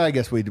Jokic. I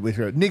guess we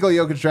heard Nikola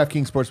Jokic,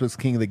 DraftKings Sportsbook's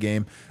king of the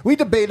game. We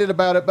debated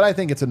about it, but I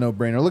think it's a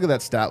no-brainer. Look at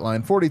that stat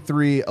line: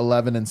 43,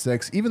 11, and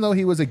 6. Even though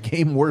he was a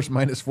game worse,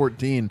 minus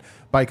 14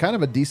 by kind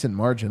of a decent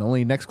margin.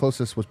 Only next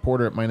closest was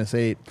Porter at minus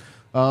 8.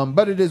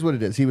 But it is what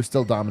it is. He was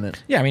still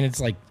dominant. Yeah, I mean, it's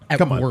like at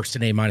worst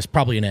an A-,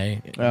 probably an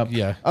A.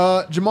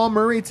 Yeah. Jamal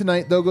Murray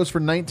tonight, though, goes for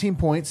 19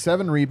 points,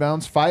 7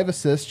 rebounds, 5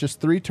 assists, just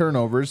 3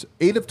 turnovers,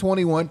 8 of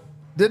 21.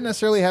 Didn't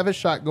necessarily have his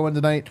shot going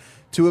tonight.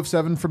 2 of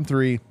 7 from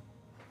 3.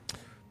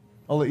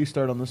 I'll let you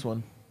start on this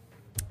one.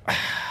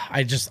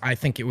 I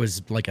think it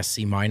was like a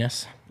C-.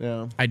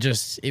 Yeah.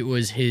 It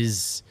was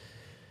his.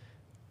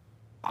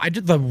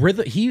 The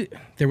rhythm.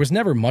 There was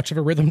never much of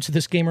a rhythm to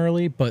this game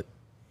early, but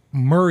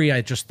Murray,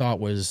 I just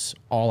thought was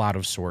all out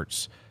of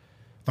sorts.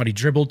 Thought he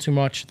dribbled too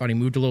much. Thought he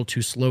moved a little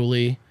too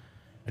slowly.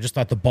 I just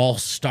thought the ball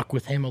stuck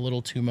with him a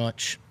little too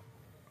much.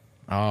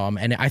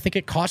 And I think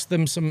it cost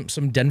them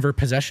some Denver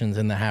possessions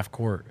in the half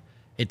court.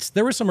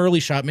 There was some early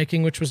shot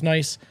making, which was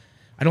nice.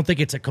 I don't think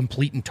it's a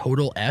complete and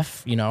total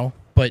F,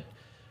 but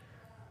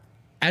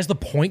as the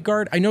point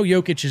guard, I know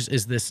Jokic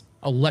is this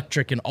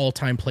electric and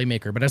all-time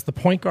playmaker, but as the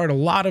point guard, a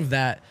lot of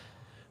that,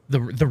 the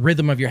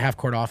rhythm of your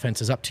half-court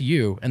offense is up to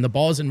you, and the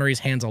ball is in Murray's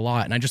hands a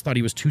lot, and I just thought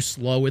he was too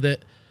slow with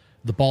it.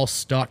 The ball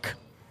stuck,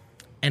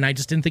 and I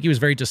just didn't think he was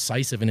very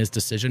decisive in his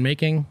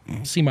decision-making.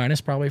 C-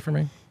 probably for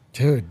me.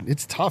 Dude,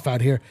 it's tough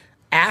out here.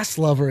 Ass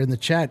Lover in the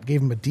chat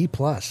gave him a D+.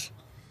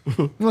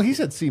 Well, he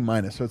said C-, so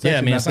it's it's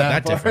not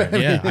that different.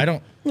 Yeah, I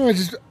don't. No, I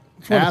just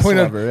want Ass to point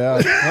lover,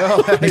 out.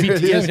 yeah.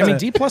 Maybe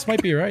D+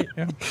 might be right.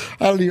 Yeah.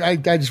 I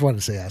just wanted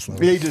to say Ass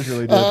Lover. Yeah, he just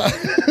really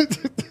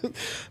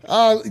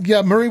did.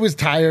 Yeah, Murray was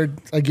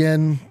tired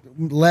again.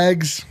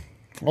 Legs,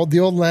 the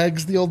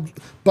old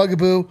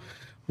bugaboo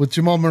with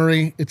Jamal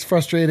Murray. It's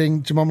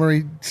frustrating. Jamal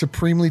Murray,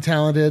 supremely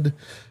talented,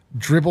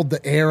 dribbled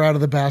the air out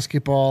of the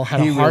basketball,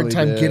 had a hard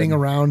time getting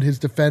around his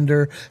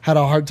defender, had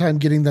a hard time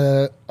getting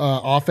the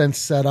offense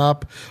set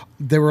up.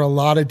 There were a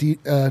lot of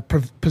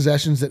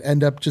possessions that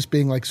end up just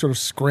being like sort of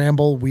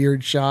scramble,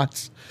 weird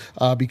shots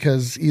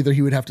because either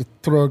he would have to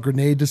throw a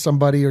grenade to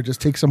somebody or just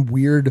take some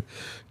weird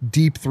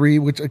deep three,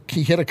 which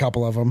he hit a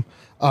couple of them.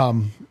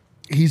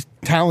 He's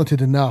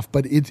talented enough,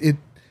 but it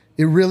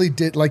really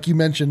did, like you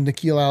mentioned,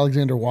 Nickeil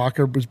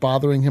Alexander-Walker was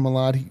bothering him a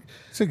lot.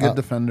 He's a good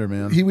defender,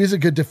 man. He is a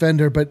good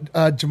defender,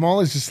 but Jamal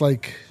is just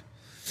like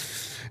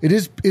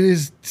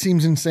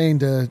seems insane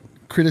to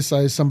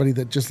criticize somebody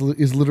that just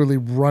is literally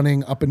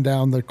running up and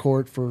down the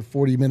court for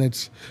 40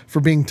 minutes for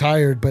being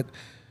tired. But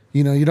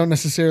you don't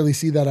necessarily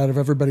see that out of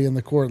everybody in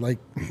the court. Like,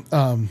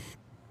 and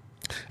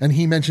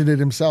he mentioned it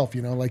himself.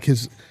 Like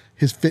his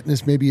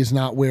fitness maybe is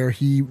not where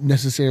he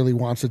necessarily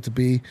wants it to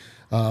be.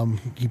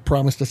 He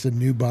promised us a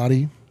new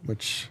body,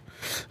 which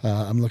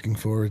I'm looking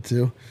forward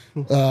to.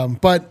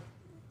 But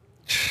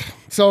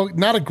so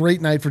not a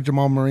great night for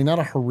Jamal Murray, not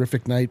a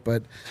horrific night,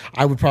 but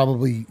I would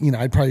probably,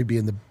 I'd probably be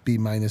in the B-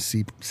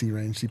 C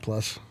range, C+.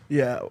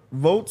 Yeah,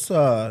 votes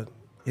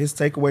his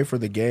takeaway for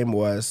the game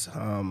was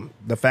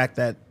the fact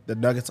that the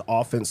Nuggets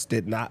offense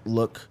did not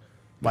look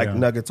like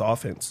Nuggets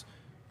offense.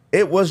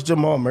 It was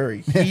Jamal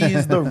Murray.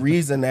 He's the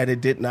reason that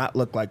it did not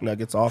look like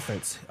Nuggets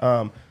offense.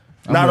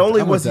 Not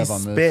only was he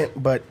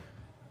spent, but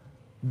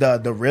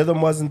the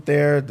rhythm wasn't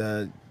there.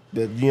 The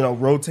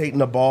rotating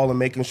the ball and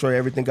making sure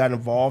everything got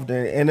involved,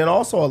 and then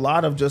also a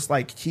lot of just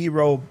like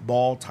hero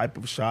ball type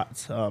of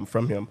shots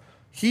from him.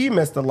 He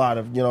missed a lot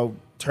of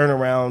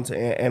turnarounds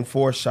and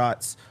forced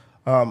shots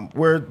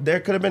where there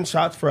could have been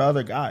shots for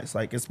other guys.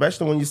 Like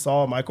especially when you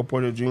saw Michael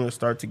Porter Jr.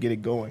 start to get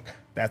it going.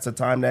 That's a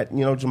time that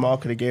Jamal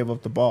could have gave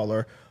up the ball,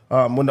 or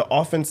when the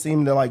offense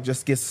seemed to like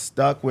just get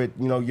stuck with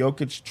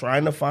Jokic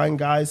trying to find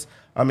guys.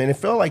 I mean, it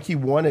felt like he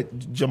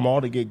wanted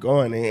Jamal to get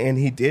going, and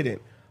he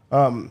didn't.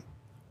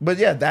 But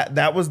yeah,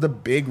 that was the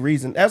big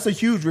reason. That's a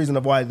huge reason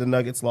of why the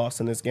Nuggets lost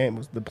in this game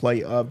was the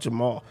play of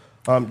Jamal.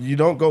 You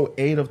don't go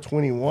 8 of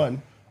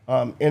 21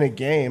 in a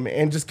game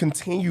and just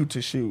continue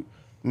to shoot,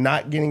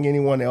 not getting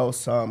anyone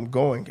else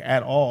going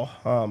at all.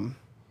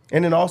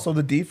 And then also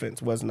the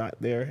defense was not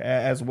there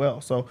as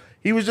well. So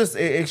he was just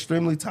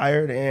extremely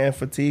tired and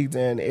fatigued,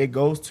 and it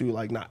goes to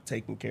like not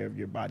taking care of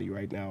your body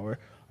right now, or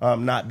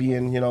not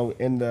being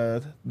in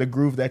the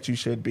groove that you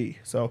should be.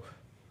 So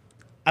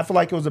I feel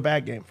like it was a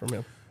bad game from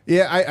him.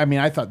 Yeah, I mean,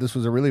 I thought this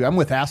was I'm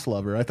with Ass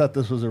Lover. I thought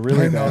this was a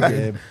really bad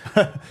game.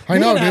 I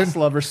know, dude. Ass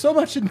Lover, so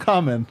much in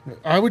common.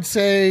 I would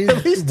say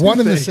At least one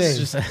and the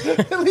things. same.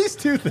 At least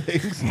two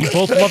things. We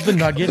both love the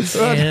Nuggets.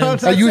 And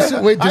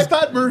I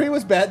thought Murray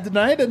was bad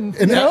tonight, and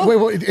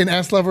an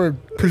Ass Lover,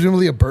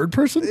 presumably a bird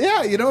person?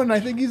 yeah, and I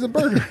think he's a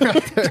birder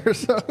out there,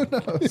 so who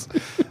knows?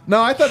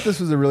 No, I thought this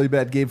was a really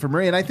bad game for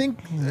Murray, and I think,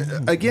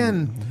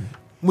 again,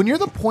 when you're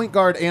the point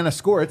guard and a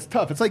scorer, it's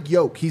tough. It's like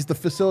Yoke. He's the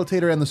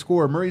facilitator and the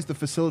scorer. Murray's the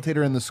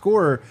facilitator and the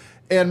scorer.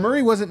 And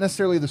Murray wasn't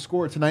necessarily the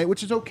scorer tonight,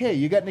 which is okay.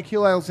 You got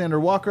Nickeil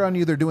Alexander-Walker on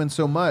you. They're doing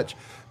so much.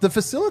 The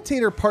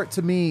facilitator part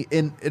to me,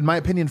 in my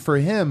opinion, for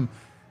him,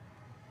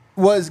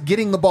 was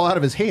getting the ball out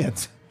of his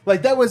hands.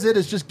 Like, that was it,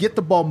 is just get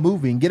the ball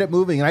moving, get it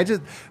moving.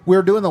 And we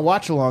were doing the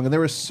watch along, and there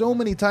were so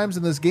many times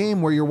in this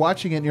game where you're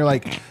watching it and you're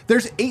like,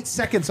 there's 8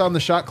 seconds on the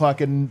shot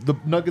clock and the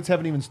Nuggets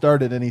haven't even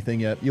started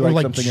anything yet. You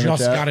like something in the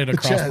chat? Got it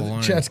across the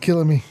line. Chat's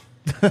killing me.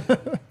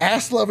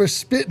 Ass Lover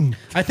spitting.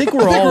 I think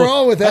we're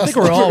all with Ass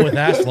Lover.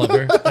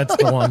 That's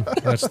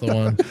the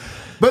one.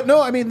 But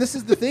no, I mean, this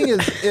is the thing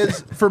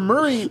is for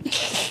Murray,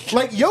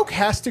 like Yoke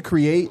has to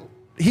create.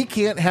 He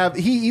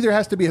either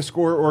has to be a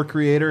scorer or a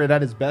creator, and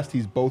at his best,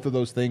 he's both of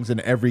those things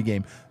in every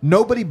game.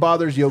 Nobody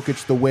bothers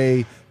Jokic the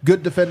way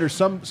good defenders,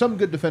 some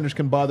good defenders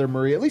can bother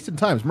Murray, at least in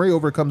times. Murray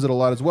overcomes it a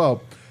lot as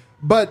well.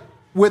 But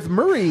with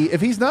Murray, if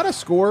he's not a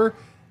scorer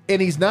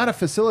and he's not a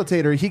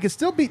facilitator, he can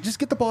still just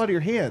get the ball out of your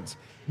hands.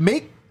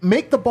 Make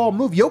the ball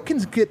move. Yoke can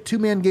get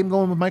 2-man game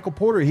going with Michael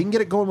Porter. He can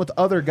get it going with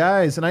other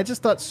guys. And I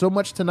just thought so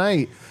much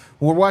tonight,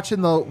 when we're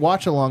watching the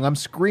watch along, I'm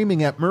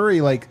screaming at Murray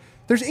like,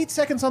 there's 8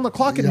 seconds on the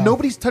clock and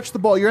nobody's touched the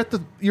ball. You're at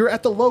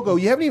the logo.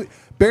 You haven't even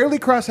barely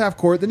crossed half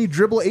court. Then you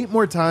dribble 8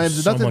 more times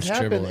and nothing's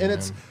happened. And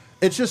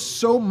it's just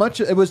so much.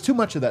 It was too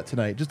much of that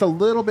tonight. Just a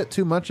little bit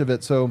too much of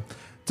it. So,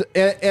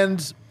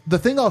 and the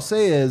thing I'll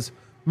say is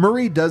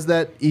Murray does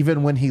that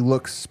even when he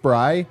looks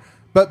spry.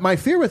 But my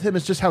fear with him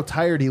is just how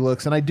tired he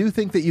looks. And I do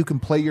think that you can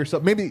play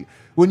yourself. Maybe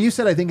when you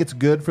said I think it's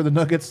good for the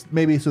Nuggets,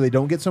 maybe so they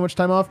don't get so much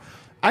time off,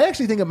 I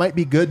actually think it might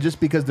be good just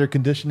because their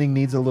conditioning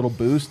needs a little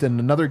boost, and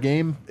another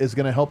game is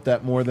going to help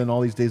that more than all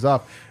these days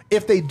off.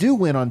 If they do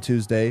win on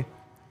Tuesday,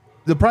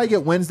 they'll probably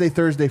get Wednesday,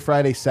 Thursday,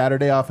 Friday,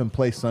 Saturday off and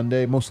play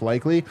Sunday, most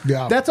likely.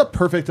 Yeah. That's a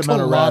perfect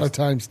amount of rest. A lot of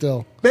time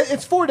still.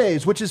 It's 4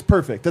 days, which is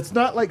perfect. It's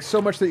not like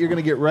so much that you're going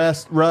to get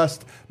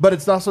rust, but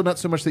it's also not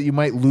so much that you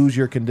might lose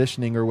your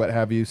conditioning or what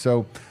have you.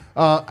 So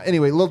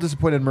anyway, a little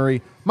disappointed in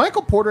Murray.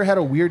 Michael Porter had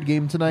a weird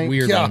game tonight.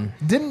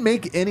 Didn't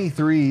make any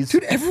threes.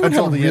 Dude,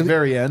 until the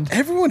very end.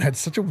 Everyone had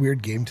such a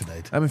weird game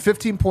tonight. I mean,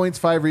 15 points,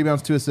 5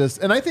 rebounds, 2 assists,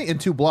 and I think in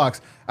 2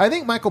 blocks. I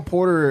think Michael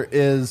Porter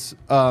is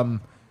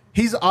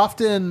he's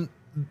often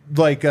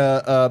like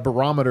a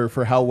barometer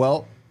for how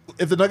well.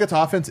 If the Nuggets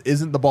offense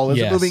isn't, the ball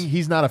isn't moving,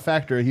 he's not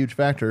a huge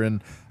factor.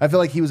 And I feel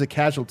like he was a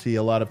casualty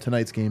a lot of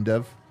tonight's game,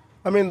 Dev.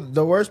 I mean,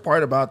 the worst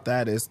part about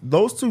that is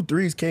those 2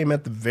 threes came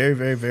at the very,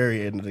 very,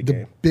 very end of the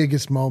game. The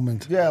biggest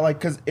moment. Yeah, like,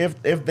 because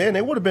if then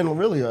it would have been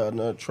really an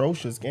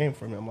atrocious game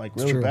from him, like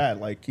really bad.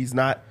 Like, he's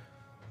not.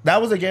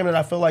 That was a game that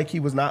I feel like he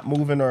was not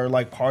moving or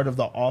like part of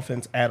the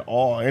offense at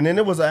all. And then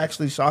it was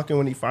actually shocking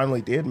when he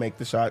finally did make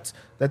the shots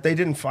that they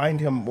didn't find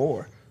him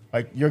more.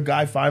 Like, your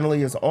guy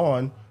finally is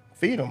on,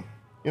 feed him.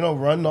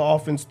 Run the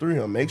offense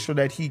through him. Make sure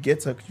that he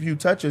gets a few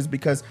touches,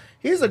 because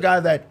he's a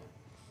guy that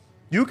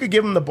you could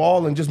give him the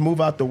ball and just move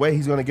out the way,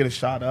 he's going to get a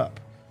shot up.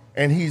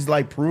 And he's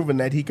like proven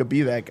that he could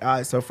be that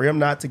guy. So for him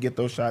not to get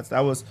those shots, that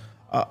was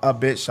a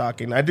bit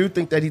shocking. I do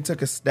think that he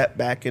took a step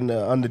back on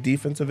the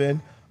defensive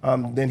end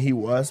than he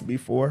was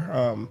before.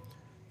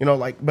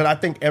 But I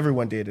think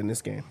everyone did in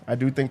this game. I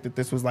do think that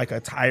this was like a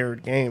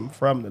tired game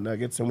from the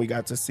Nuggets, and we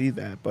got to see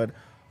that. But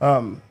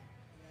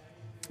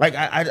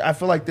I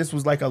feel like this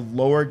was like a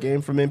lower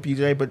game from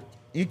MPJ, but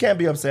you can't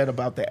be upset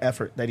about the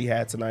effort that he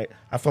had tonight.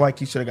 I feel like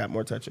he should have got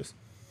more touches.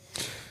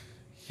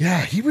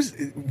 Yeah, he was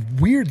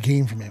weird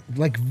game from him.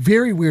 Like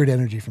very weird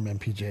energy from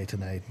MPJ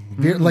tonight.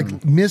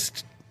 Like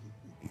missed.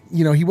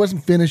 He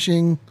wasn't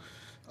finishing.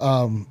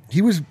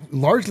 He was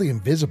largely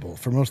invisible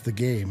for most of the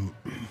game.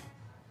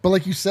 But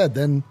like you said,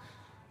 then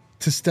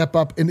to step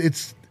up, and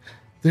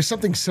there's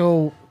something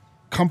so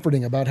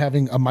comforting about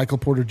having a Michael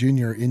Porter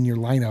Jr. in your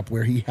lineup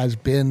where he has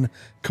been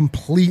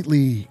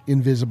completely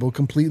invisible,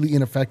 completely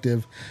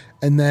ineffective,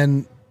 and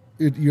then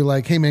you're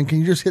like, hey man, can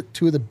you just hit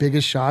 2 of the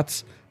biggest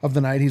shots of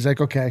the night? He's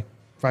like, okay,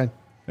 fine.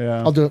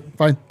 Yeah, I'll do it.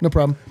 Fine, no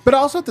problem. But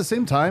also at the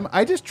same time,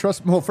 I just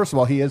trust. Well, first of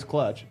all, he is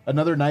clutch.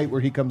 Another night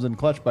where he comes in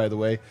clutch. By the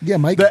way, yeah,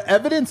 Mike. The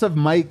evidence of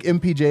Mike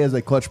MPJ as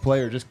a clutch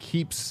player just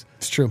keeps.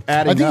 It's true.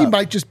 I think he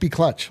might just be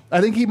clutch.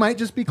 I think he might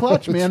just be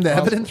clutch, man. The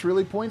evidence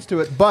really points to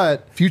it.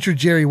 But future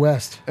Jerry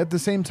West. At the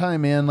same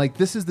time, man, like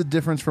this is the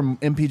difference from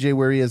MPJ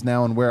where he is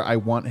now and where I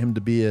want him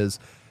to be is.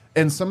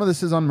 And some of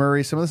this is on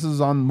Murray, some of this is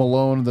on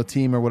Malone, the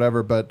team, or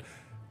whatever. But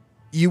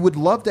you would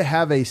love to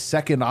have a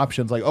second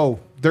option. It's like, oh,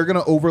 they're going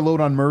to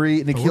overload on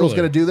Murray. Nikhil's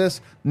going to do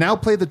this. Now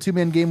play the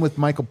 2-man game with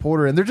Michael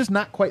Porter. And they're just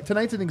not quite.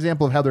 Tonight's an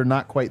example of how they're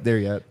not quite there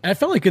yet. I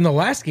felt like in the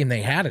last game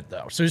they had it,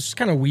 though. So it's just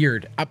kind of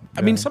weird.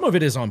 I mean, some of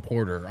it is on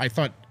Porter. I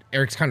thought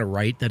Eric's kind of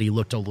right that he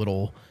looked a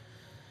little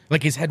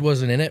like his head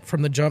wasn't in it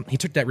from the jump. He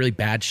took that really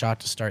bad shot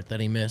to start that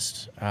he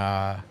missed.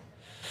 But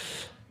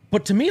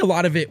to me, a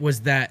lot of it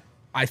was that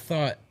I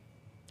thought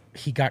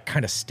he got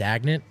kind of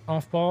stagnant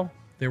off ball.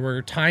 There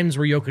were times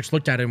where Jokic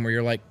looked at him where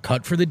you're like,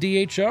 cut for the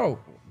DHO,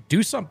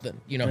 do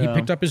something. He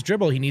picked up his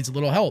dribble. He needs a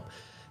little help.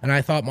 And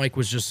I thought Mike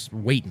was just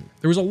waiting.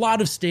 There was a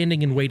lot of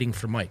standing and waiting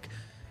for Mike.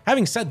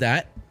 Having said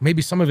that,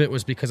 maybe some of it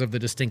was because of the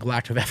distinct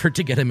lack of effort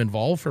to get him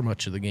involved for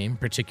much of the game,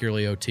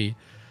 particularly OT.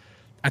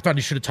 I thought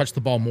he should have touched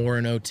the ball more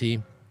in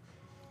OT.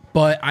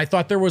 But I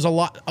thought there was a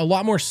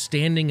lot more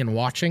standing and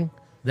watching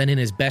than in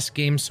his best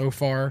game so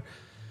far.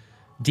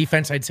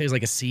 Defense, I'd say, is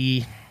like a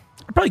C.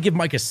 I'd probably give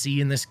Mike a C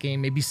in this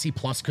game, maybe C+,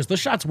 because the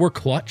shots were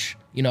clutch,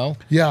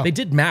 Yeah. They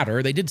did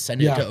matter. They did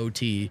send it to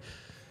OT.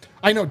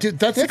 I know.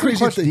 That's the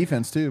crazy thing.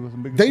 Defense, too.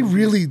 They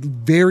really,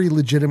 very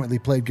legitimately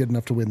played good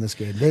enough to win this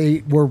game.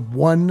 They were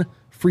one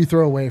free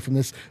throw away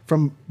from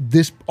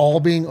this all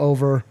being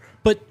over.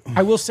 But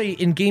I will say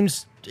in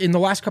the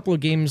last couple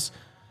of games,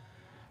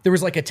 there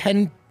was like a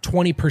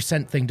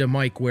 10-20% thing to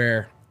Mike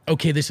where,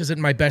 okay, this isn't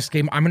my best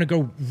game. I'm going to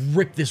go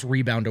rip this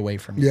rebound away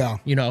from you.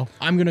 Yeah.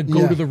 I'm going to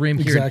go to the rim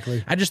here.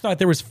 Exactly. I just thought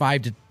there was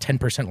 5 to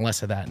 10%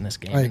 less of that in this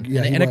game.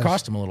 And it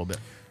cost him a little bit.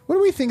 What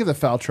do we think of the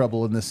foul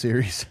trouble in this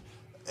series?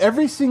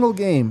 Every single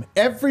game,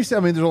 there's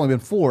only been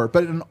 4,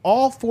 but in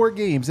all 4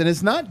 games, and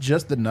it's not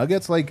just the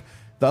Nuggets, like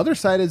the other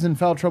side is in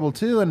foul trouble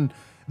too. And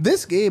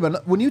this game, and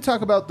when you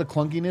talk about the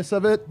clunkiness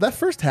of it, that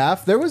first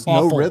half, there was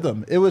no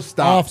rhythm. It was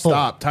stop,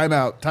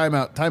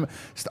 timeout.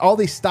 All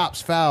these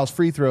stops, fouls,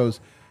 free throws.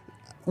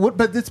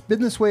 But it's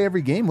been this way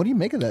every game. What do you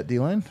make of that,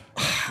 D-Line?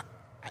 I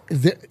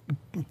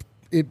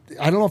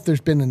don't know if there's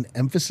been an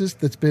emphasis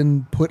that's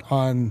been put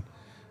on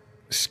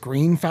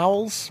screen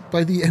fouls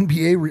by the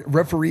NBA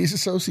Referees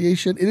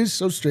Association. It is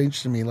so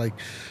strange to me. Like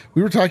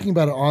we were talking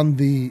about it on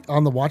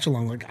the watch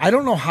along. Like I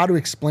don't know how to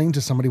explain to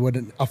somebody what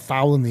a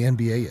foul in the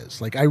NBA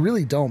is. Like I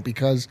really don't,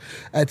 because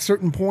at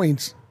certain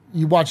points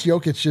you watch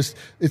Jokic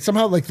it's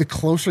somehow like the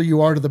closer you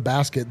are to the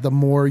basket, the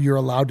more you're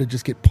allowed to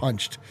just get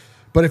punched.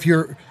 But if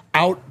you're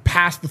out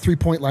past the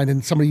 3-point line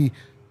and somebody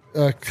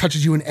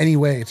touches you in any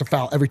way, it's a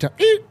foul every time.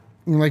 And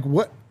you're like,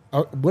 what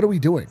are we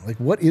doing? Like,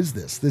 what is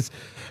this?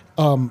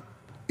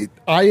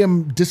 I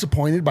am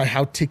disappointed by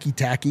how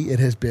ticky-tacky it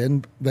has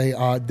been.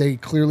 They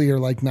clearly are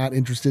like not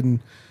interested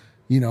in,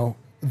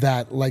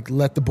 that like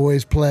let the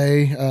boys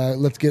play.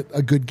 Let's get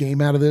a good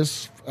game out of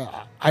this.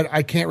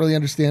 I can't really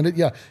understand it.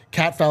 Yeah,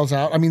 Cat fouls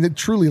out. I mean,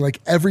 truly, like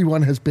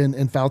everyone has been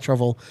in foul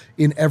trouble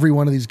in every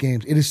one of these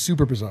games. It is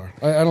super bizarre.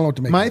 I don't know what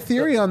to make. My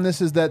theory on this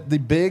is that the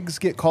bigs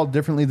get called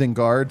differently than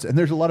guards, and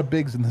there's a lot of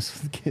bigs in this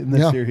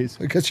series.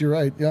 I guess you're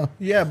right. Yeah.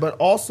 Yeah, but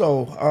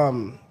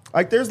also,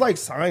 there's like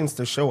signs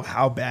to show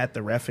how bad the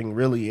reffing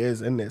really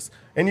is in this,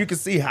 and you can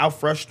see how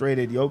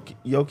frustrated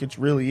Jokic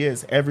really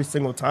is every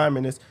single time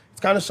in this. It's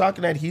kind of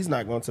shocking that he's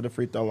not going to the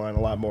free throw line a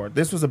lot more.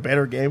 This was a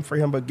better game for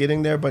him, but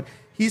getting there. But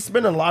he's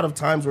spent a lot of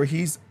times where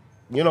he's,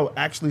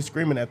 actually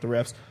screaming at the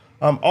refs.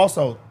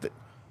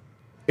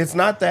 It's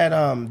not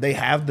that they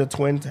have the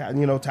twin,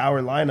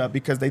 tower lineup,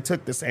 because they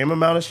took the same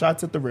amount of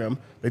shots at the rim.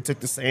 They took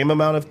the same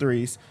amount of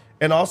threes.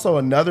 And also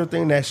another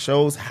thing that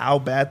shows how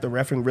bad the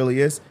reffing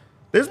really is,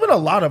 there's been a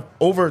lot of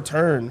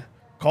overturned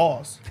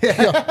calls.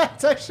 Yeah,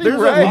 it's actually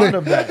there's right. a lot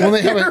of that.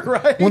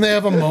 When they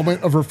have a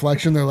moment of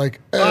reflection, they're like,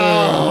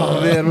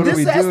 "Oh man, what are we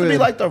doing?" This has to be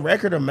like the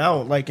record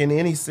amount, like in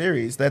any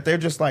series, that they're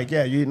just like,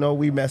 "Yeah,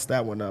 we messed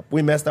that one up.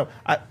 We messed up."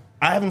 I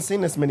haven't seen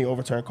this many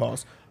overturned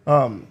calls.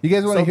 You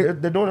guys want to hear?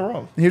 They're doing it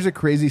wrong. Here's a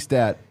crazy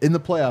stat in the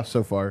playoffs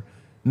so far: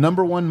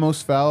 #1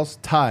 most fouls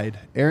tied.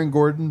 Aaron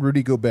Gordon,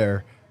 Rudy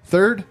Gobert.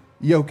 Third,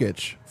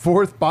 Jokic.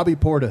 Fourth, Bobby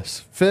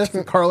Portis.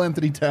 Fifth, Karl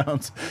Anthony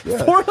Towns.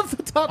 Four of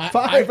the top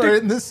five are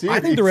in this series. I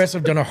think the rest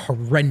have done a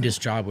horrendous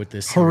job with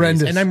this series.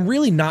 Horrendous. And I'm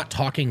really not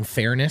talking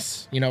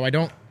fairness. I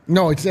don't.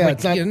 No, it's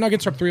not.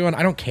 Nuggets are up 3-1.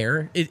 I don't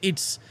care.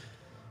 It's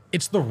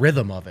the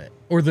rhythm of it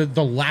or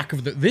the lack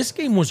of this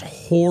game was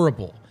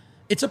horrible.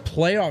 It's a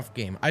playoff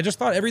game. I just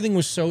thought everything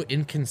was so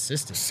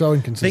inconsistent.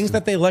 Things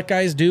that they let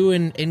guys do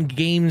in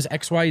games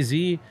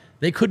XYZ,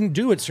 they couldn't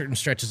do at certain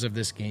stretches of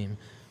this game.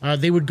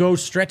 They would go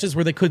stretches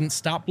where they couldn't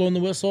stop blowing the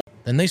whistle,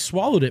 then they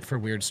swallowed it for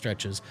weird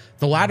stretches.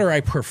 The latter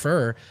I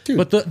prefer,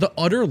 but the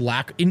utter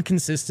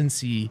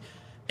inconsistency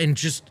and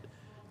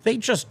they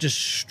just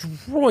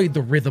destroyed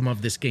the rhythm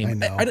of this game. I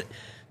know.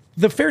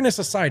 The fairness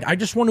aside, I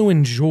just want to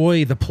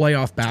enjoy the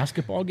playoff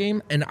basketball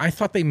game, and I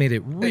thought they made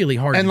it really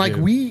hard to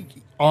do. We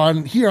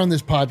here on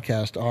this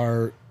podcast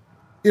are,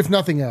 if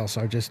nothing else,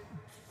 are just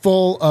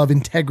full of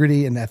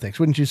integrity and ethics,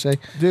 wouldn't you say?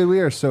 Dude,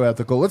 we are so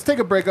ethical. Let's take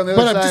a break on the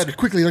other side. Just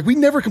quickly, we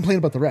never complain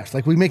about the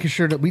refs. We making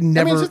sure that we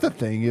never. I mean, it's just a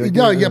thing.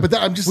 But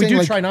I'm just saying. We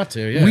do try not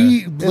to. Yeah.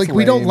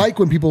 We don't like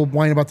when people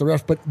whine about the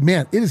refs, but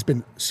man, it has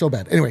been so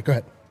bad. Anyway, go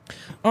ahead.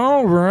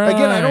 All right.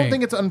 Again, I don't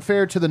think it's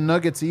unfair to the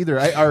Nuggets either.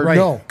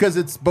 No, because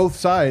it's both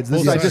sides.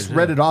 I just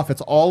read it off.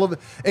 It's all of it.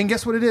 And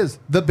guess what it is?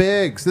 The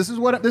bigs. This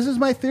is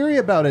my theory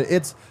about it.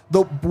 It's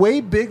the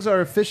way bigs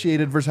are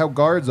officiated versus how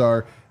guards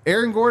are.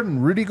 Aaron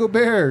Gordon, Rudy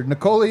Gobert,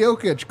 Nikola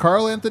Jokic,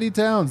 Karl Anthony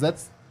Towns.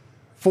 That's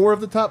 4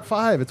 of the top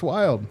 5. It's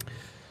wild.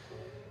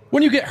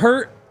 When you get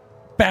hurt,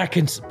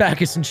 Backus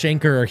and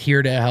Schenker are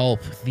here to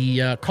help.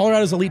 The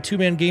Colorado's elite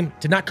 2-man game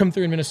did not come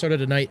through in Minnesota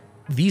tonight.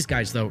 These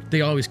guys, though,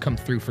 they always come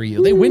through for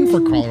you. They win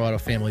for Colorado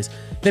families.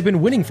 They've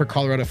been winning for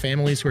Colorado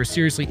families who are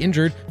seriously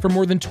injured for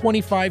more than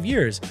 25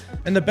 years.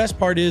 And the best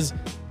part is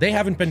they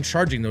haven't been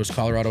charging those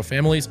Colorado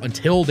families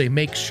until they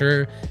make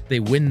sure they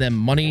win them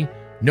money.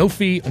 No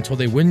fee until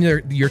they win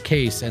your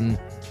case, and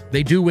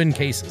they do win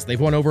cases. They've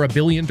won over $1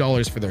 billion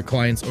for their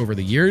clients over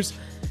the years.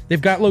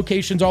 They've got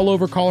locations all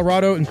over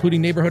Colorado,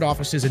 including neighborhood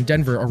offices in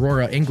Denver,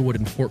 Aurora, Englewood,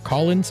 and Fort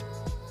Collins.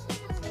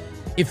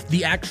 If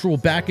the actual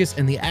Backus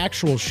and the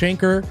actual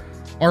Schenker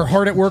are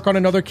hard at work on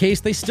another case,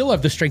 they still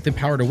have the strength and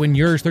power to win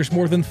yours. There's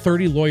more than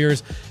 30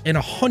 lawyers and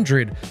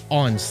 100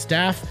 on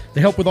staff.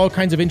 They help with all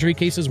kinds of injury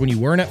cases when you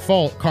weren't at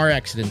fault: car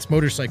accidents,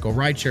 motorcycle,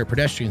 rideshare,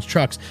 pedestrians,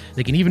 trucks.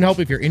 They can even help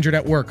if you're injured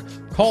at work.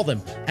 Call them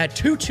at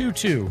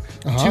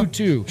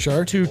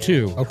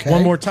 222-2222. Okay.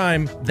 One more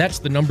time, that's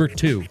the number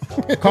 2.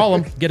 Call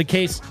them, get a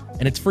case,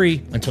 and it's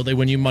free until they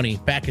win you money.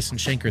 Backus and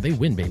Schenker, they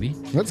win, baby.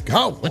 Let's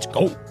go.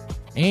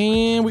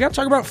 And we got to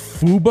talk about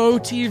Fubo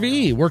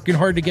TV, working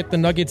hard to get the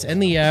Nuggets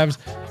and the Avs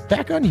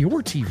back on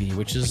your TV,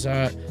 which is,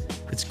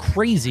 it's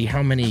crazy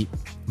how many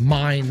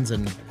minds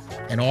and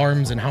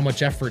arms and how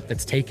much effort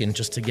that's taken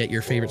just to get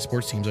your favorite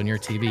sports teams on your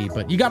TV.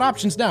 But you got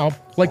options now,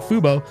 like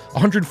Fubo,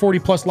 140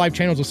 plus live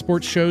channels of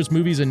sports shows,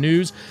 movies, and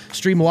news.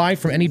 Stream live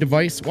from any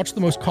device. Watch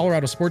the most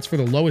Colorado sports for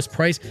the lowest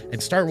price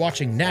and start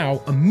watching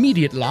now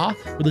immediately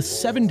with a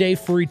 7-day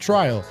free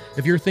trial.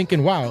 If you're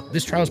thinking, wow,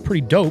 this trial is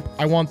pretty dope,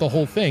 I want the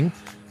whole thing,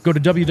 go to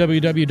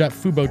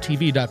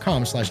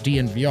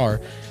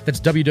www.fubotv.com/DNVR. That's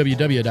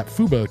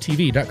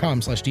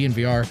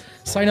www.fubotv.com/DNVR.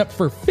 Sign up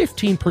for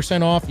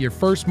 15% off your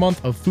first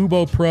month of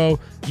Fubo Pro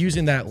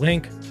using that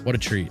link. What a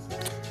treat.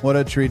 What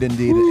a treat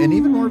indeed. And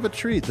even more of a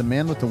treat, the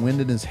man with the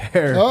wind in his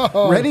hair,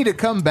 ready to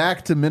come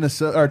back to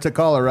Minnesota or to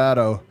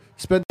Colorado.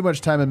 Spent too much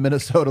time in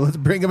Minnesota. Let's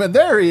bring him in.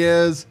 There he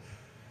is.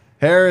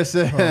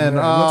 Harrison. Looks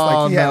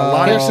like he had a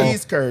lot of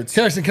cheese curds.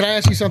 Harrison, can I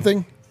ask you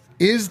something?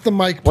 Is the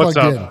mic plugged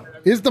in?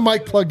 Is the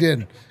mic plugged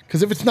in?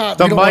 Because if it's not,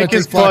 the mic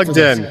is plugged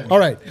in. All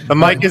right. The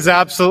mic is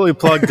absolutely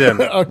plugged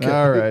in. Okay.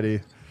 All righty.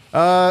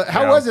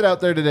 How was it out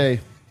there today?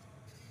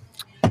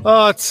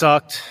 Oh, it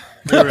sucked.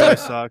 It really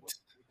sucked.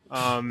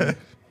 I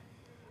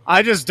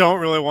just don't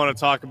really want to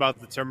talk about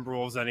the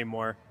Timberwolves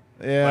anymore.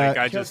 Yeah.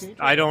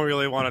 I don't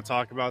really want to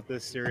talk about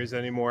this series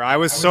anymore. I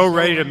was so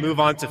ready to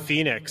move on to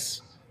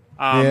Phoenix.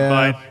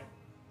 But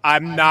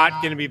I'm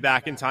not going to be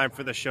back in time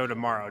for the show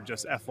tomorrow,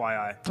 just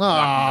FYI.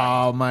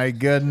 Oh, my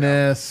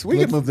goodness. We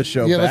can move the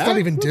show back. Let's not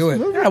even do it.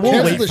 Yeah,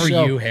 we'll wait for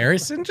you,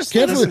 Harrison. Just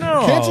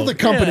cancel the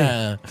company.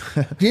 Yeah.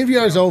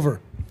 DNVR is over.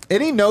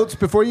 Any notes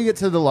before you get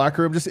to the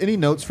locker room? Just any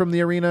notes from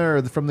the arena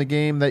or from the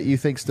game that you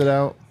think stood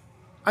out?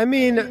 I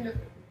mean,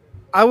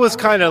 I was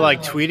kind of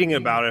like tweeting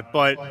about it,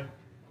 but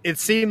it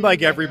seemed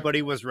like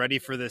everybody was ready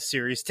for this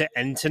series to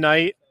end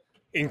tonight,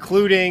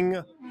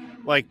 including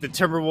like the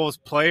Timberwolves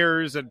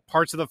players and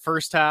parts of the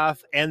first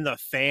half and the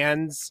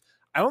fans.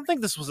 I don't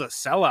think this was a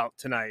sellout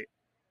tonight.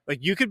 Like,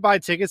 you could buy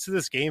tickets to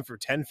this game for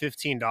 $10,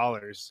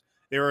 $15.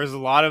 There was a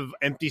lot of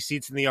empty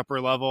seats in the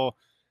upper level.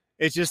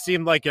 It just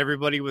seemed like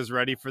everybody was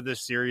ready for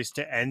this series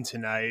to end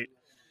tonight,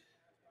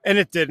 and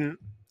it didn't.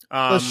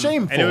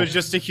 Shameful. And it was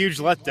just a huge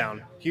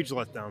letdown.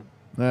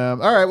 All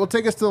right, well,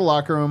 take us to the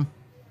locker room.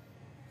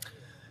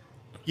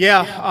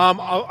 Yeah,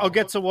 I'll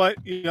get to what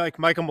like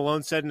Michael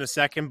Malone said in a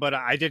second, but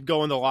I did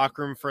go in the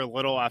locker room for a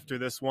little after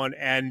this one,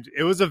 and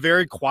it was a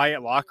very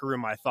quiet locker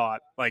room, I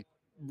thought. Like,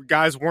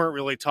 guys weren't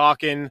really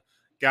talking.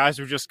 Guys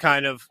were just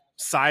kind of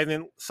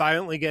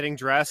silently getting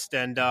dressed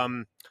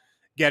and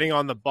getting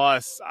on the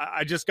bus,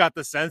 I just got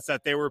the sense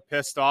that they were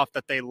pissed off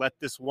that they let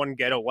this one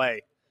get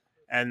away.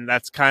 And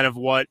that's kind of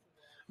what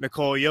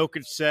Nikola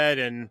Jokic said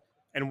and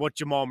what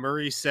Jamal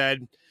Murray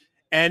said.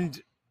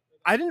 And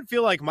I didn't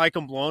feel like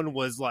Michael Malone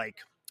was like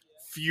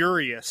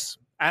furious,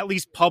 at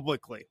least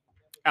publicly,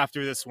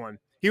 after this one.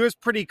 He was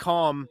pretty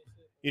calm,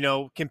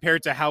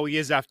 compared to how he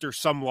is after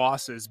some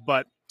losses.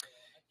 But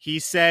he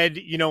said,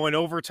 in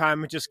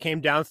overtime, it just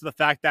came down to the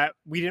fact that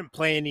we didn't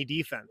play any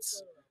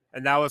defense.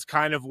 And that was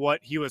kind of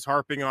what he was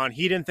harping on.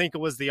 He didn't think it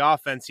was the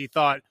offense. He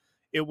thought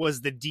it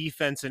was the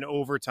defense in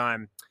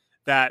overtime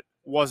that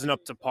wasn't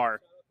up to par.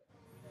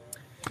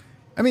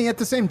 I mean, at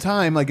the same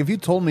time, like if you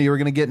told me you were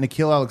going to get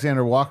Nickeil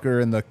Alexander-Walker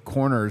in the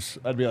corners,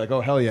 I'd be like,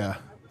 oh, hell yeah.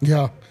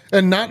 Yeah,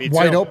 and not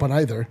wide open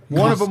either.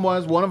 One of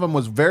them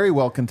was very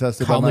well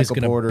contested by Michael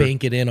Porter. Going to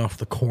bank it in off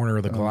the corner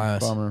of the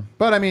glass. Bummer.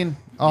 But I mean,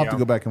 I'll have to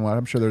go back and watch.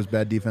 I'm sure there's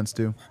bad defense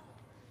too.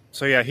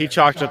 So yeah, he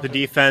chalked up the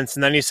defense,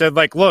 and then he said,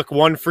 like, look,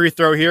 one free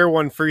throw here,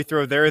 one free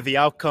throw there. The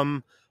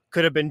outcome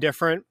could have been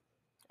different.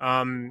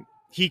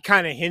 He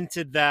kind of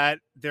hinted that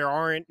there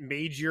aren't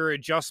major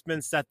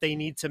adjustments that they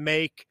need to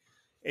make.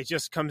 It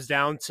just comes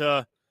down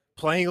to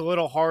playing a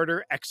little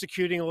harder,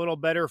 executing a little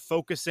better,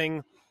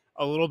 focusing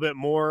a little bit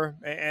more,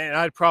 and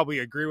I'd probably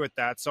agree with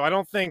that. So I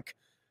don't think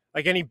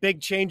like any big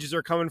changes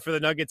are coming for the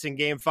Nuggets in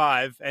Game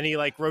 5. Any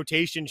like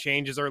rotation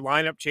changes or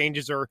lineup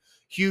changes or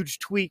huge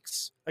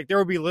tweaks. Like there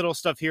will be little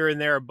stuff here and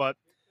there, but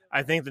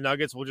I think the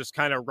Nuggets will just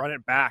kind of run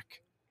it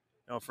back,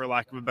 for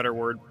lack of a better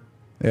word.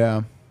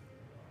 Yeah.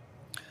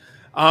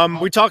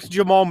 We talked to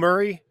Jamal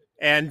Murray,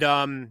 and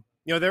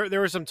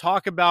there was some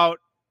talk about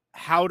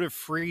how to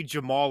free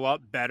Jamal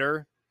up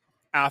better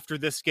after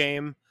this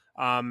game.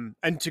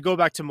 And to go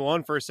back to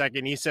Malone for a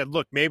second, he said,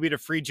 look, maybe to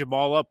free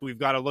Jamal up, we've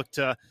got to look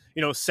to,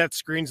 set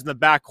screens in the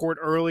backcourt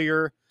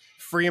earlier,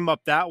 free him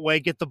up that way,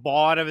 get the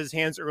ball out of his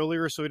hands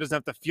earlier so he doesn't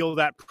have to feel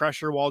that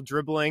pressure while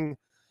dribbling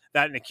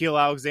that Nickeil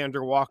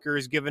Alexander-Walker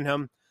has given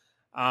him.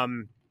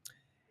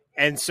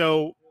 And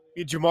so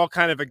Jamal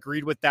kind of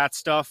agreed with that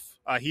stuff.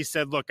 He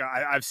said, look,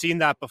 I've seen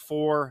that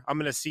before. I'm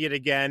going to see it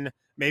again.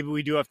 Maybe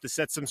we do have to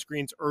set some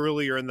screens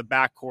earlier in the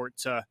backcourt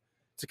to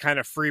kind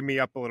of free me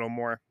up a little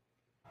more.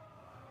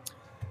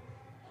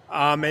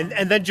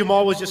 And then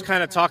Jamal was just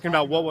kind of talking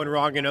about what went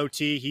wrong in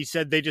OT. He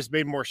said they just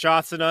made more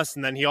shots than us.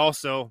 And then he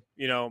also,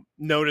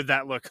 noted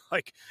that, look,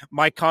 like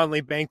Mike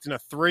Conley banked in a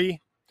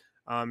 3.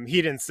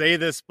 He didn't say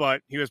this,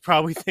 but he was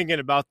probably thinking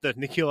about the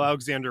Nickeil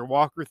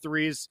Alexander-Walker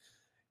 3s.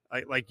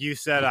 Like you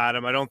said,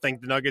 Adam, I don't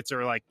think the Nuggets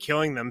are like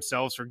killing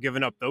themselves for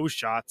giving up those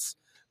shots.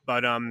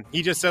 But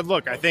he just said,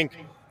 look, I think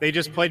they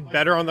just played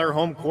better on their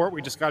home court.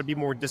 We just got to be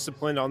more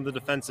disciplined on the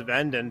defensive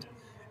end, and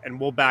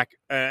we'll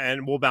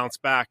bounce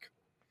back.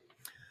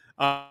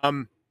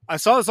 I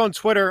saw this on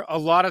Twitter, a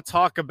lot of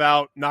talk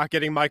about not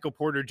getting Michael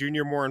Porter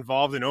Jr. more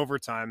involved in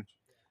overtime.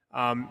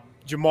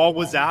 Jamal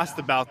was asked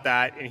about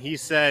that, and he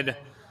said,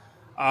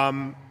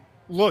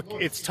 look,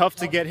 it's tough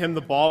to get him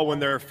the ball when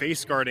they're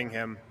face guarding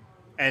him,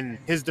 and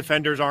his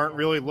defenders aren't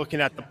really looking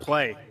at the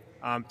play.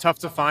 Tough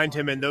to find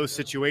him in those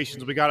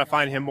situations. We got to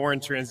find him more in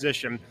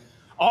transition.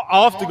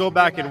 I'll have to go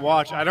back and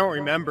watch. I don't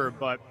remember,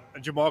 but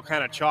Jamal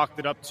kind of chalked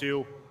it up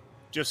to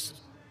just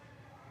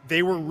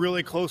they were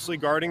really closely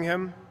guarding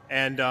him.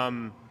 And,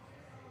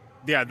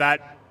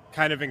 that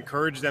kind of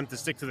encouraged them to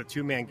stick to the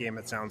 2-man game,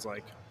 it sounds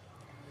like.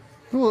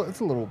 Well, it's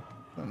a little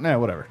 –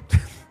 whatever.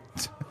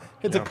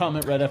 It's a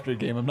comment right after a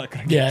game. I'm not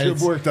going to get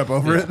too worked up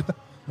over it.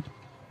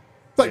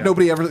 It's like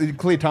nobody ever –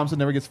 Klay Thompson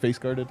never gets face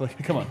guarded.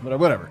 Like, come on,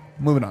 whatever.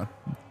 Moving on.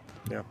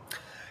 Yeah.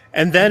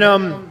 And then,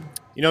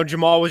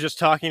 Jamal was just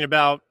talking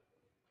about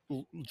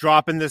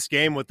dropping this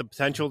game with the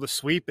potential to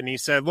sweep. And he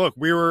said, look,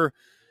 we were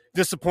 –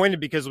 disappointed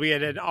because we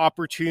had an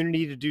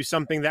opportunity to do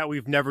something that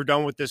we've never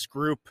done with this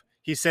group.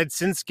 He said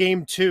since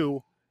Game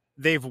 2,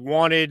 they've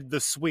wanted the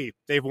sweep.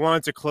 They've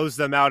wanted to close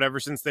them out ever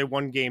since they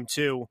won Game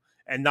 2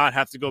 and not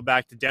have to go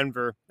back to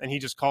Denver. And he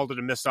just called it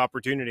a missed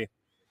opportunity.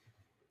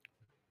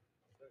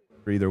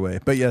 Either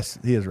way. But yes,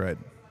 he is right.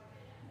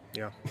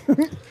 Yeah.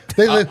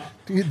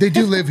 They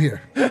do live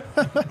here.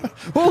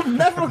 We'll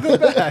never go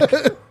back.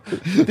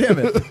 Damn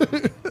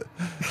it.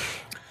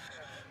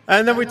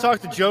 And then we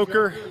talked to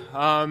Joker.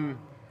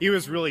 He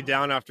was really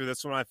down after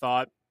this one, I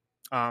thought.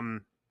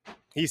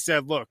 He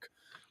said, look,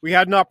 we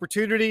had an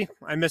opportunity.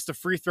 I missed a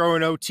free throw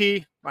in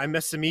OT. I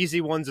missed some easy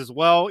ones as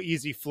well,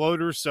 easy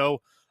floaters.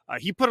 So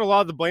he put a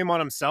lot of the blame on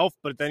himself,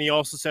 but then he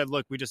also said,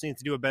 look, we just need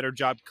to do a better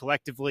job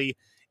collectively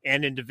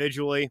and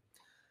individually.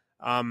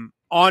 On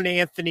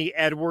Anthony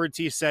Edwards,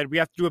 he said, we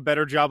have to do a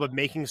better job of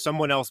making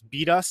someone else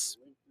beat us.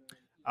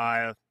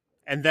 And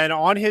then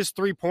on his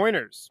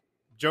 3-pointers,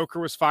 Joker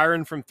was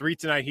firing from 3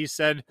 tonight. He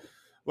said,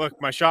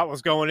 look, my shot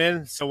was going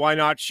in, so why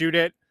not shoot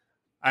it?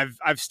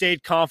 I've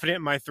stayed confident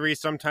in my 3.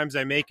 Sometimes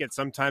I make it,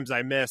 sometimes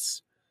I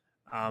miss.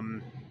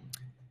 And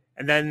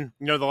then,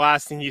 the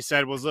last thing he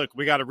said was, look,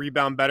 we got to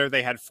rebound better.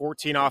 They had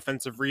 14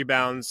 offensive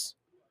rebounds,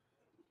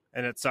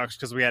 and it sucks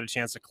because we had a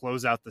chance to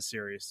close out the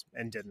series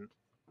and didn't.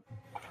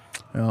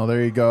 Oh,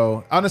 there you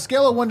go. On a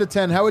scale of 1 to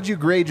 10, how would you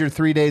grade your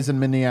 3 days in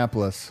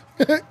Minneapolis?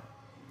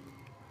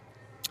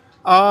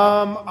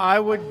 I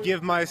would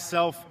give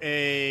myself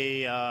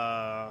a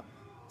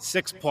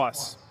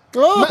 6+.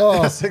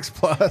 Oh,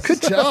 6+.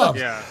 good job.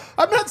 Yeah.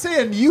 I'm not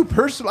saying you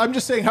personally. I'm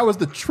just saying how was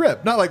the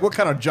trip? Not like what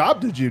kind of job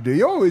did you do?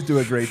 You always do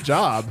a great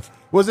job.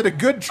 Was it a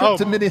good trip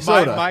to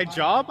Minnesota? My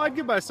job? I'd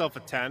give myself a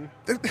 10.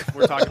 If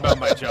we're talking about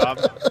my job.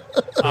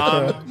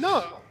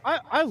 No,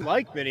 I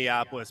like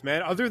Minneapolis,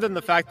 man, other than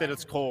the fact that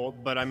it's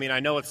cold. But, I mean, I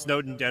know it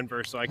snowed in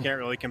Denver, so I can't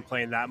really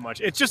complain that much.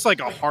 It's just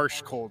like a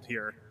harsh cold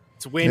here.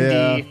 It's windy.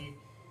 Yeah.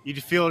 You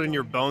feel it in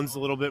your bones a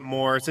little bit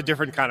more. It's a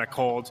different kind of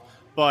cold.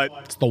 But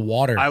It's the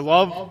water. I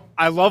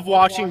love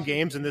watching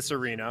games in this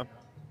arena.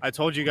 I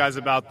told you guys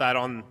about that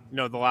on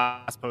the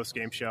last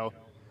post-game show.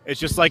 It's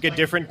just like a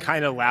different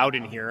kind of loud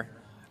in here.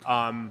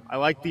 I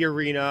like the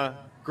arena.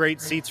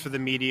 Great seats for the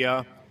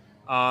media.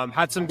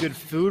 Had some good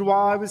food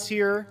while I was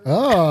here.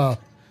 Oh,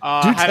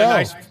 Had a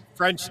nice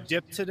French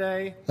dip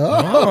today.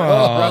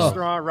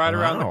 Restaurant right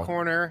around the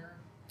corner.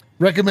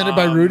 recommended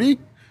by Rudy.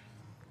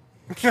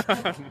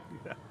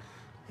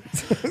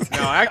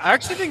 No, I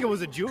actually think it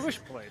was a Jewish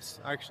place,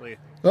 actually.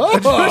 Oh,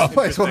 First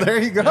place. Well,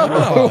 there you go.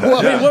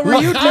 What were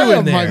you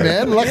doing there? my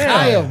man?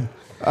 L'chaim.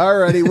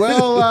 Alrighty.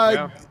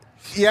 Well,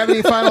 you have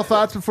any final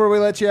thoughts before we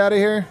let you out of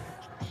here?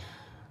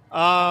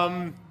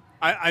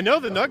 I know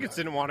the Nuggets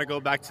didn't want to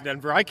go back to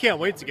Denver. I can't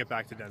wait to get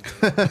back to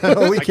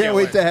Denver. We can't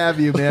wait to have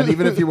you, man.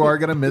 Even if you are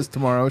going to miss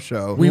tomorrow's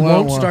show. We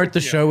won't start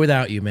the show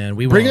without you, man.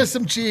 We Bring won't. us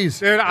some cheese.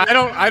 Dude,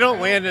 I don't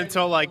land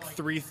until like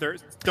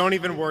 3:30. Don't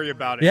even worry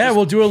about it. Yeah, Just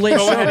we'll do a late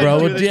go show, ahead and bro.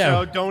 do the Yeah.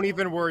 show. Don't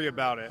even worry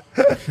about it.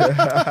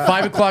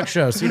 5 o'clock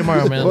show. See you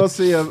tomorrow, man. We'll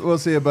see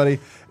you, buddy.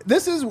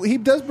 He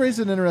does raise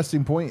an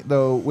interesting point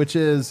though, which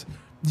is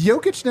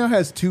Jokic now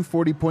has 2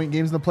 40-point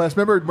games in the playoffs.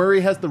 Remember,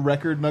 Murray has the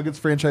record, Nuggets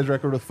franchise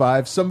record with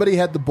 5. Somebody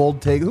had the bold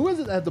take. Who was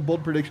it that had the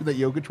bold prediction that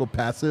Jokic will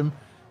pass him?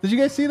 Did you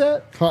guys see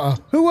that?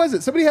 Who was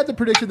it? Somebody had the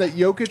prediction that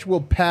Jokic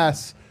will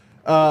pass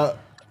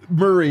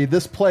Murray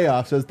this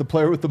playoffs as the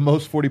player with the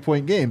most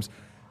 40-point games.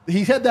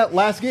 He had that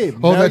last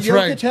game. Oh, now that's Jokic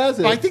right. has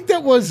it. I think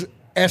that was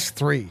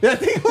S3. I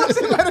think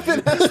it might have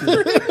been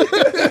S3.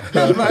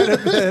 It might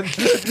have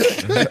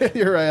been.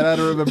 You're right. I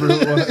don't remember who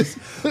it was.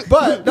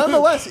 But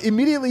nonetheless,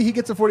 immediately he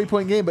gets a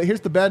 40-point game. But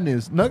here's the bad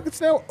news. Nuggets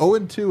now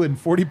 0-2 in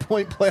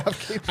 40-point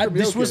playoff games.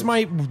 This was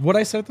what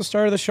I said at the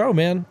start of the show,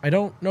 man. I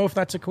don't know if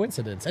that's a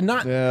coincidence. And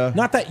not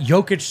that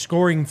Jokic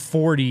scoring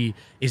 40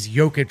 is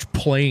Jokic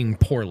playing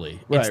poorly.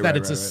 It's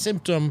it's a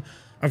symptom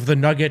of the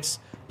Nuggets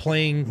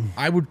playing,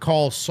 I would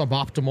call,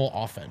 suboptimal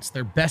offense.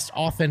 Their best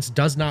offense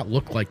does not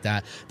look like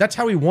that. That's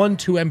how we won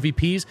 2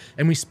 MVPs,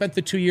 and we spent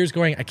the 2 years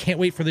going, I can't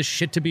wait for this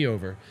shit to be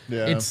over.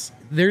 Yeah.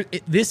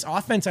 This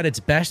offense at its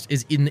best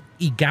is in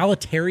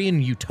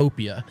egalitarian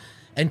utopia.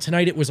 And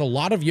tonight it was a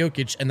lot of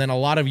Jokic and then a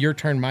lot of your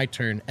turn, my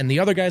turn. And the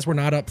other guys were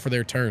not up for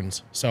their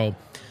turns. So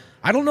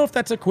I don't know if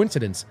that's a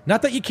coincidence.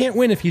 Not that you can't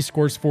win if he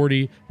scores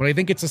 40, but I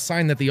think it's a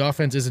sign that the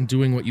offense isn't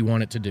doing what you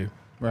want it to do.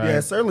 Right. Yeah,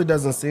 it certainly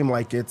doesn't seem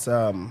like it's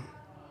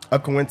a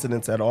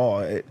coincidence at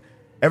all.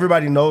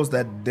 Everybody knows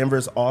that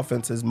Denver's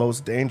offense is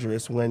most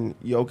dangerous when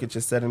Jokic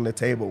is setting the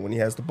table, when he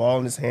has the ball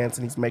in his hands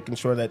and he's making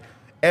sure that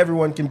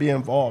everyone can be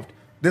involved.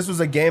 This was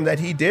a game that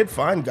he did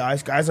find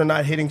guys. Guys are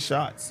not hitting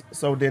shots.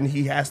 So then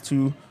he has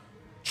to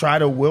try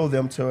to will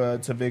them to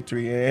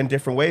victory in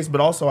different ways. But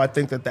also I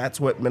think that that's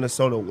what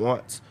Minnesota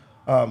wants,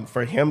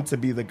 for him to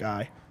be the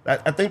guy.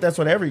 I think that's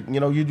what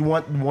you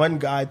want one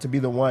guy to be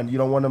the one. You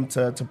don't want him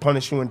to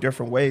punish you in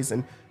different ways.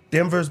 And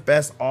Denver's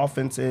best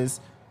offense is,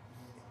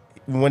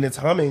 when it's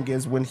humming,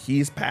 is when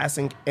he's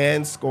passing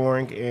and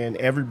scoring and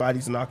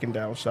everybody's knocking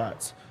down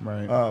shots.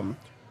 Right.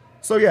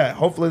 So yeah,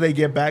 hopefully they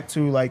get back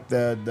to like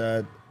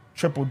the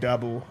triple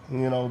double.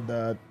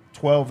 The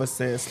 12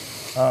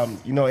 assists.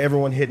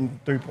 Everyone hitting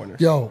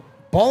 3-pointers. Yo,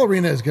 Ball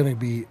Arena is going to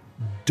be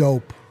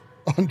dope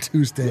on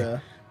Tuesday. Yeah.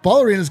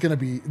 Ball Arena is going to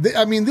be.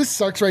 This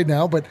sucks right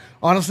now, but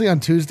honestly, on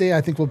Tuesday, I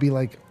think we'll be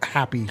like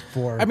happy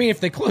for. If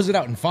they close it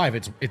out in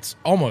 5, it's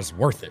almost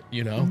worth it.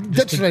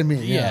 That's what I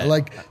mean. Yeah,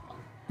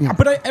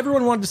 But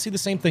everyone wanted to see the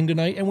same thing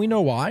tonight, and we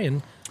know why,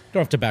 and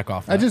don't have to back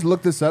off. I just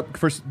looked this up.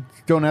 First,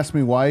 don't ask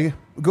me why.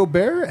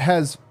 Gobert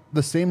has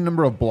the same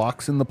number of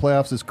blocks in the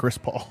playoffs as Chris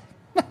Paul.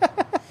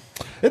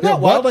 Isn't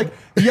that wild? Like,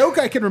 Jokic,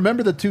 I can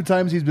remember the 2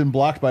 times he's been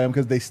blocked by him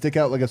because they stick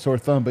out like a sore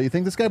thumb. But you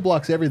think this guy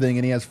blocks everything,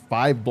 and he has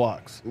 5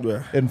 blocks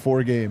in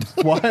 4 games.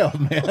 Wild,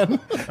 man.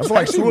 That's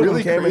like actually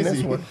really crazy. In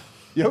this one.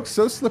 Yok's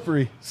so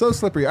slippery. So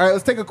slippery. All right,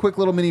 let's take a quick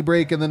little mini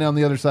break, and then on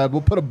the other side,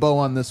 we'll put a bow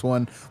on this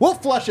one. We'll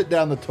flush it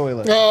down the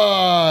toilet.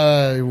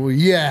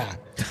 Yeah.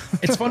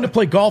 It's fun to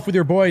play golf with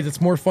your boys. It's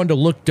more fun to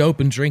look dope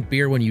and drink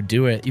beer when you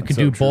do it. You can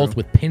do both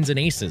with Pins and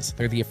Aces.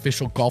 They're the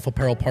official golf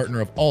apparel partner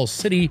of All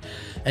City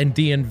and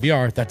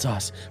DNVR. That's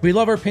us. We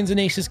love our Pins and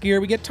Aces gear.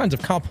 We get tons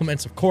of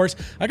compliments, of course.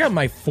 I got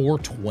my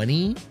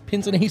 420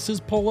 Pins and Aces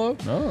polo,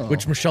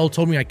 which Michelle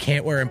told me I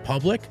can't wear in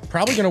public.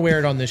 Probably going to wear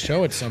it on this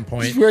show at some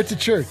point. Just wear it to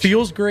church.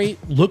 Feels great.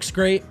 Looks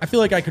great. I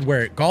feel like I could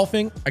wear it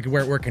golfing. I could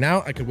wear it working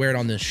out. I could wear it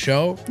on this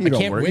show. You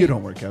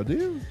don't work out, do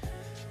you?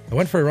 I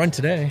went for a run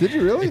today. Did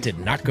you really? It did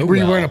not go Were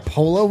you well. wearing a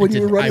polo when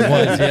you were running? I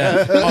was,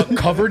 yeah.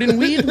 Covered in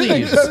weed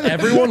leaves.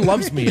 Everyone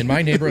loves me in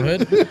my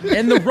neighborhood.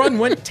 And the run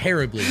went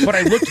terribly, but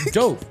I looked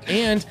dope.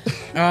 And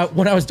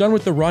when I was done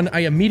with the run,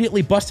 I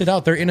immediately busted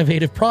out their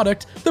innovative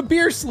product, the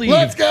beer sleeve.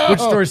 Let's go! Which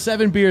stores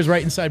 7 beers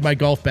right inside my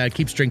golf bag.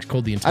 Keeps drinks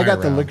cold the entire I got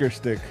the round. liquor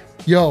stick.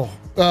 Yo,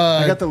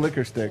 I got the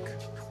liquor stick.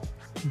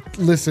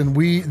 listen,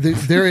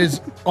 there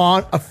is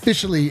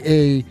officially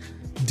a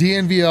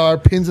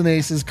DNVR Pins and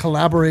Aces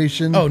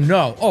collaboration. Oh,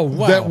 no. Oh,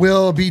 wow. That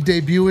will be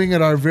debuting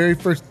at our very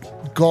first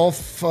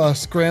golf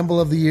scramble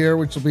of the year,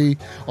 which will be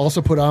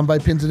also put on by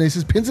Pins and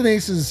Aces. Pins and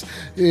Aces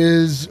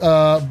is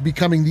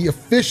becoming the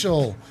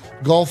official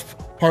golf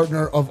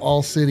partner of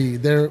All City.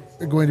 They're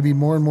going to be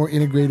more and more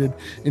integrated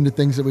into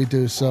things that we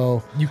do.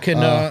 So You can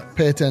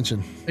pay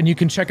attention. And you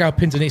can check out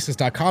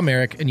pinsandaces.com,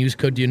 Eric, and use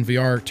code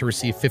DNVR to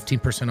receive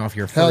 15% off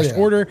your Hell first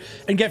yeah. order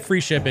and get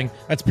free shipping.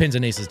 That's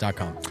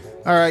pinsandaces.com.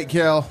 All right,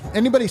 Kel.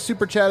 Anybody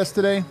super chat us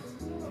today?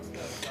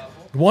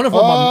 One of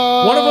them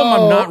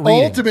I'm not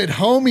reading. Ultimate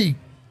homie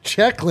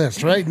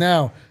checklist right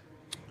now.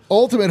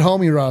 Ultimate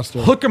homie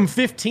roster. Hook 'em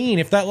 15.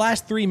 If that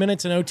last 3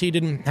 minutes in OT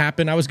didn't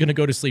happen, I was going to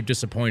go to sleep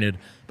disappointed.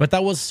 But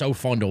that was so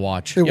fun to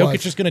watch. It Jokic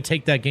was. is going to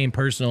take that game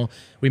personal.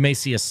 We may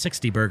see a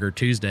 60-burger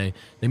Tuesday.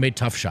 They made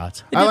tough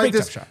shots. They I did like make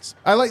this. tough shots.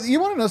 I like. You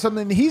want to know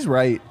something? He's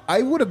right.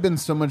 I would have been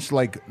so much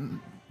like,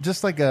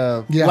 just like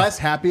Yeah. less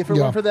happy if it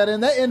Yeah. weren't for that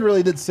end. That end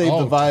really did save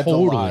Oh, the vibe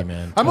totally, a lot.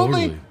 man. I'm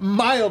only Totally.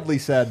 mildly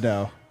sad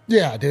now.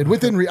 Yeah, dude.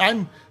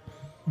 I'm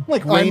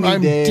Like rainy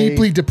I'm day.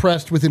 deeply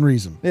depressed within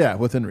reason. Yeah,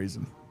 within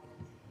reason.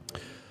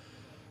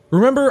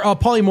 Remember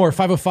Polymore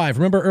 505.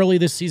 Remember early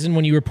this season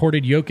when you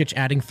reported Jokic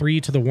adding 3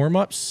 to the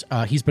warm-ups?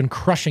 He's been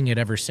crushing it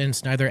ever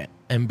since. Neither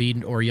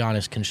Embiid or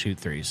Giannis can shoot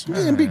threes.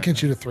 Embiid can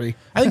shoot a 3.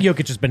 I think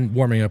Jokic has been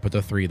warming up with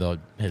the 3 though.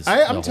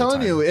 I'm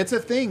telling you, it's a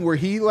thing where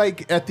he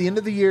like at the end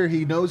of the year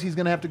he knows he's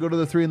going to have to go to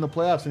the 3 in the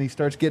playoffs and he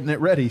starts getting it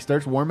ready. He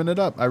starts warming it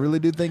up. I really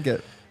do think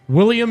it.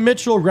 William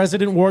Mitchell,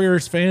 resident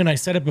Warriors fan. I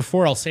said it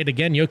before. I'll say it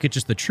again. Jokic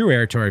is the true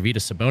heir to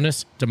Arvydas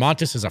Sabonis.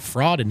 DeMontis is a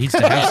fraud and needs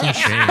to have some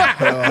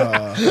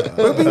shame. It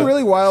would be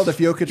really wild if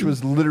Jokic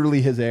was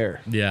literally his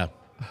heir. Yeah.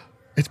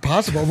 It's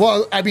possible.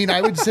 Well, I mean,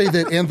 I would say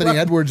that Anthony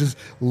Edwards is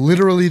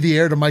literally the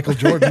heir to Michael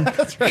Jordan.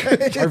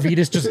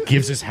 Arvydas just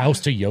gives his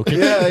house to Jokic.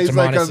 Yeah, he's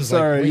like, DeMontis I'm is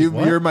sorry, "Wait,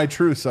 what?" you're my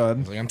true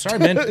son. Like, I'm sorry,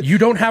 man. You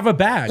don't have a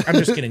bag. I'm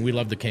just kidding. We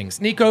love the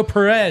Kings. Nico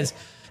Perez.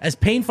 As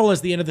painful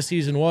as the end of the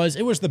season was,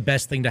 it was the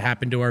best thing to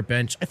happen to our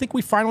bench. I think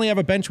we finally have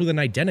a bench with an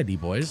identity,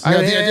 boys. Yeah,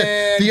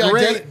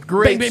 the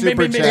Great Bing, bing,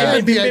 super bing, bing, chat.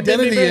 bing, the bing,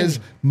 identity bing, bing. is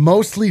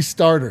mostly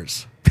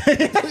starters.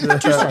 Two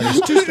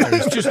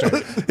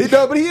starters.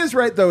 No, but he is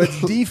right though.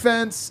 It's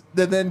defense,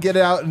 then get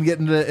out and get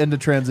into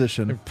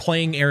transition.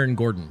 Playing Aaron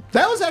Gordon.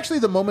 That was actually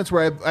the moments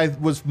where I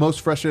was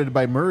most frustrated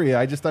by Murray.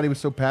 I just thought he was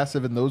so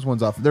passive in those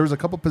ones off. There was a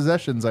couple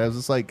possessions. I was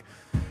just like,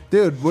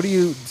 dude, what are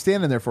you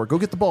standing there for? Go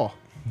get the ball.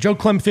 Joe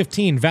Clem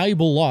 15,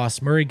 valuable loss.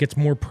 Murray gets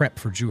more prep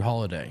for Drew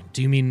Holiday.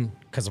 Do you mean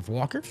because of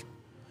Walker?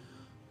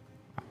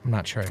 I'm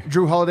not sure.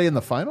 Drew Holiday in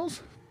the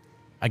finals?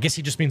 I guess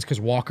he just means because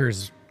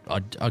Walker's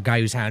a guy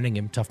who's handing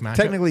him tough matchup.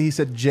 Technically, he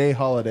said Jay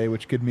Holiday,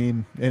 which could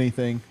mean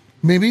anything.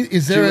 Maybe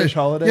is there Jewish a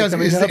holiday Yeah,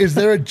 coming up? is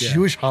there a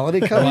Jewish holiday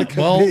coming?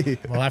 Well,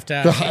 we'll have to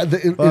ask. We'll have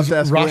Is to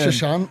ask Rosh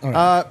Glenn. Hashanah? All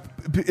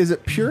right. Is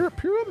it Purim?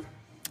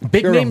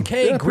 Big Purim. name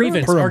K, Yeah,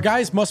 grievance. Purim. Our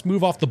guys must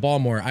move off the ball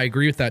more. I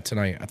agree with that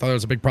tonight. I thought it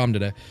was a big problem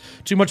today.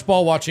 Too much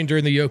ball watching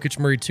during the Jokic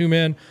Murray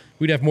 2-man.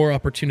 We'd have more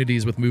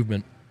opportunities with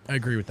movement. I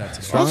agree with that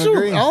tonight.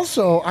 agree.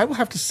 Also, I will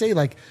have to say,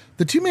 like,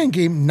 the 2-man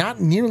game, not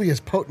nearly as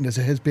potent as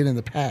it has been in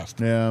the past.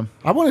 Yeah.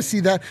 I want to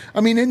see that.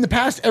 I mean, in the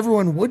past,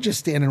 everyone would just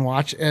stand and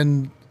watch,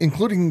 and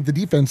including the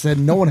defense,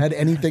 and no one had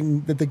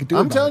anything that they could do.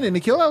 I'm about telling it. you,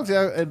 Nikhil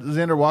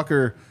Alexander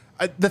Walker.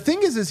 The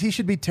thing is he's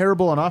should be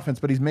terrible on offense,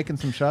 but he's making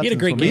some shots. He had a in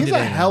great this one. game He's a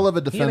today, hell of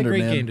a man. He had a defender,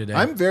 great man. game today.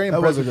 I'm very That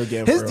impressed. was a good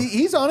game for him.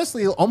 He's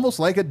honestly almost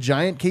like a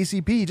giant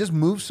KCP. He just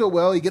moves so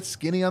well. He gets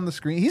skinny on the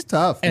screen. He's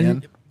tough, man.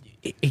 And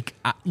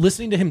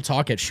listening to him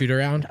talk at shoot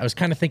around, I was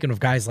kind of thinking of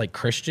guys like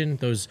Christian,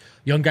 those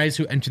young guys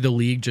who enter the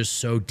league just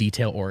so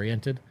detail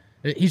oriented.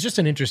 He's just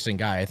an interesting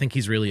guy. I think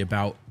he's really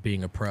about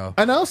being a pro.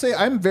 And I'll say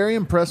I'm very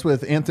impressed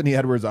with Anthony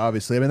Edwards,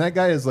 obviously. I mean, that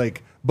guy is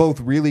like both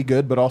really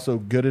good, but also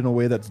good in a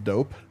way that's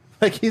dope.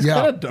 Like, he's Yeah.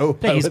 kind of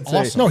dope. Yeah, I he's would say.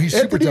 awesome. No, he's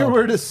super Anthony dope.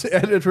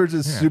 Edwards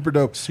is super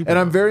dope. And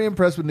I'm very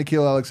impressed with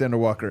Nikhil Alexander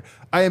Walker.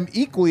 I am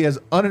equally as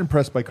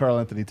unimpressed by Karl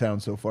Anthony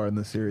Towns so far in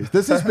this series.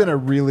 This has been a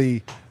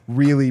really,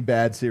 really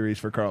bad series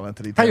for Karl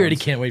Anthony Towns. I already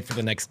can't wait for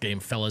the next game,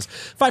 fellas.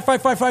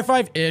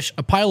 5-5-5-5-5-ish.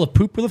 A pile of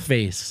poop with a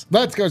face.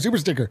 Let's go, super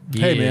sticker.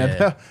 Hey, Yeah.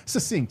 man.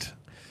 Succinct.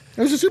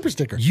 It was a super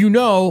sticker. You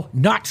know,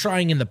 not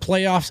trying in the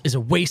playoffs is a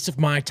waste of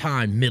my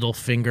time. Middle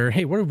finger.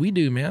 Hey, what did we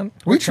do, man?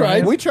 We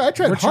tried. I tried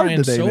We're hard trying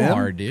today, so man.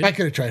 hard, dude. I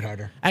could have tried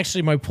harder.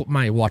 Actually,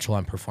 my watch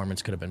along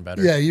performance could have been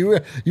better. Yeah, you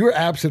were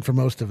absent for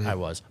most of it. I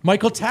was.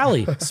 Michael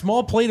Talley,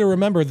 small play to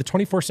remember, the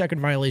 24-second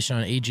violation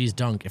on AG's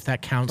dunk. If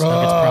that counts,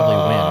 Nuggets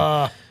probably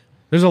win.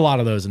 There's a lot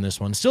of those in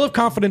this one. Still have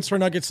confidence for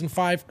Nuggets in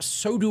 5.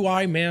 So do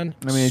I, man.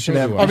 I mean, it should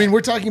So have- do I mean,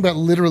 we're talking about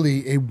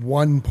literally a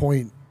 1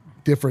 point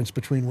difference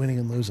between winning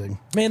and losing.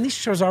 man, these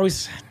shows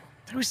always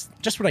That was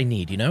just what I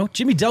need,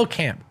 Jimmy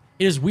Delcamp.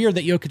 It is weird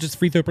that Jokic's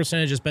free throw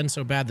percentage has been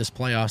so bad this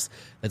playoffs.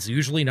 That's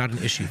usually not an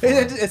issue for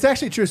him. It's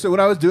actually true. So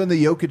when I was doing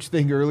the Jokic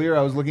thing earlier,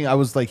 I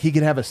was like, he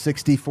could have a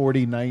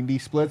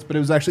 60-40-90 splits, but it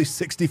was actually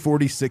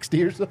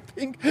 60-40-60 or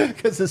something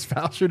because his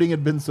foul shooting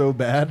had been so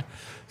bad.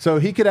 So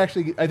he could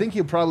actually, I think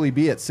he'll probably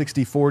be at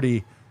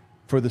 60-40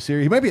 for the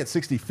series. He might be at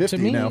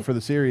 60-50 now for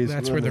the series.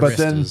 That's where the wrist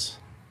is.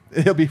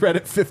 He'll be right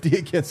at 50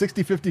 again,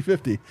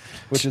 60-50-50,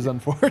 which is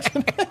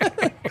unfortunate.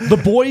 The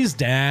boys'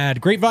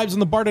 dad. Great vibes in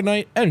the bar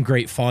tonight and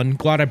great fun.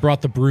 Glad I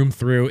brought the broom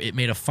through. It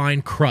made a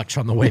fine crutch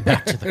on the way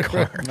back to the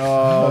car.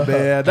 Oh,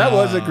 man. That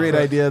was a great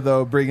idea,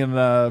 though, bringing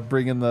the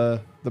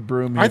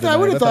broom here I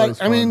would have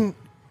thought,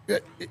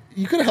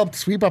 you could have helped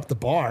sweep up the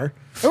bar.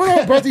 I don't know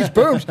who brought these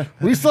brooms.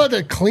 We still had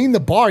to clean the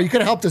bar. You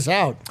could have helped us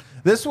out.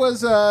 This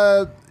was,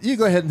 you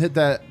go ahead and hit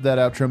that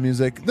outro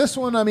music. This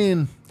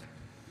one,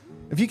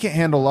 if you can't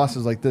handle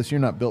losses like this, you're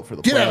not built for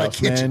the playoffs, out of the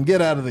kitchen. Man.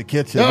 Get out of the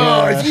kitchen.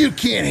 Oh, if you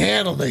can't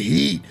handle the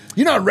heat,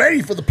 you're not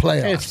ready for the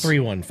playoffs. It's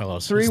 3-1,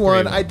 fellas.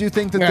 3-1. I do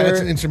think that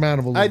that's an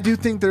insurmountable lead. I do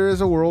think there is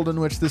a world in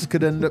which this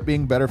could end up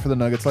being better for the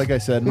Nuggets. Like I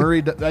said,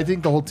 Murray, I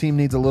think the whole team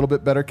needs a little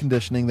bit better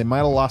conditioning. They might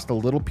have lost a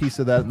little piece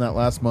of that in that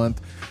last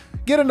month.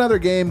 Get another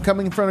game,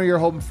 coming in front of your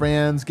home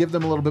fans, give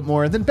them a little bit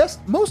more. And then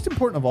most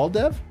important of all,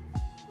 Dev,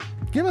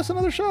 give us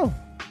another show.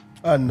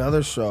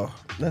 Another show.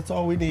 That's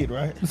all we need,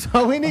 right? That's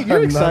all we need.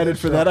 You're excited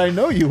for that. I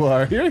know you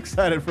are. You're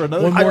excited for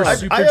another. One more I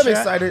super am chat.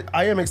 excited.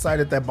 I am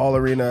excited that Ball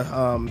Arena,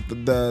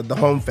 the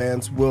home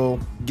fans will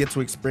get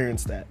to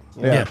experience that.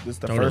 Yeah, This is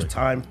the totally. first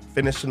time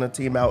finishing a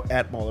team out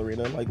at Ball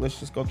Arena. Like, let's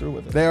just go through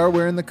with it. They are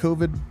wearing the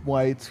COVID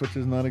whites, which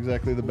is not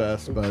exactly the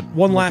best. But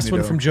One last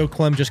one from Joe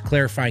Clem, just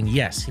clarifying.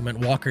 Yes, he meant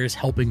Walker is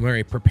helping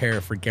Murray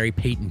prepare for Gary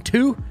Payton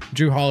 2,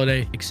 Drew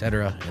Holiday,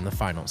 etc. in the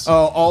finals.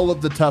 Oh, all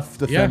of the tough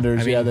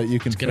defenders, Yeah, that you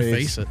can he's gonna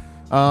face it.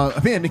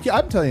 Man,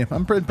 I'm telling you,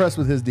 I'm pretty impressed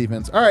with his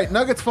defense. All right,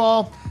 Nuggets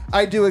fall.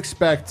 I do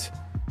expect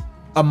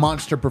a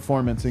monster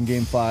performance in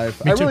Game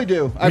 5. I too. really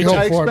do. I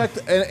hope for it.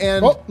 expect.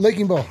 And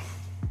Laking Ball.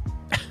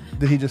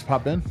 did he just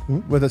pop in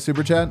with a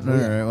super chat? All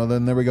right, well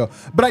then there we go.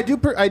 But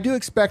I do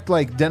expect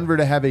like Denver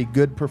to have a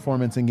good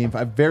performance in Game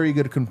 5, very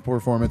good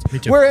performance. Me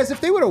too. Whereas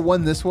if they would have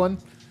won this one,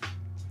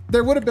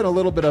 there would have been a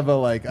little bit of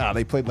a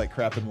they played like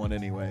crap in one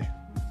anyway.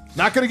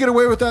 Not going to get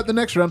away with that the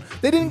next round.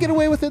 They didn't get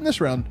away with it in this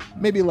round.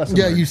 Maybe less.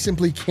 Yeah, you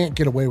simply can't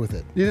get away with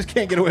it. You just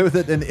can't get away with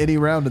it in any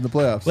round in the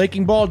playoffs.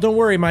 Laking Ball, don't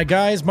worry, my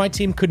guys. My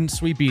team couldn't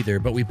sweep either,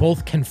 but we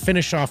both can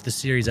finish off the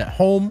series at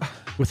home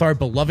with our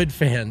beloved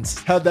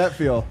fans. How'd that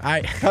feel?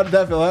 How did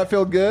that feel? That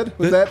feel good?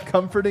 Was that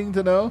comforting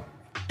to know?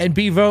 And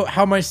B-Vote,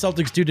 how my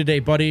Celtics do today,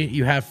 buddy?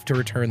 You have to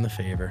return the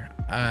favor.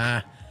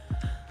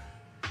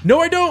 No,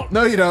 I don't.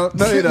 No, you don't.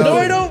 No, you don't. No,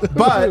 I don't.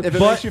 But if it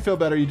makes you feel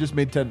better, you just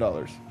made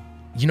 $10.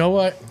 You know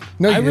what?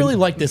 No, you I really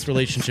didn't. like this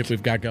relationship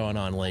we've got going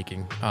on,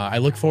 Laking. I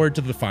look forward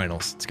to the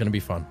finals. It's going to be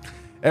fun.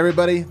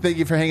 Everybody, thank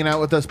you for hanging out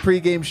with us.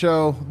 Pre-game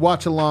show,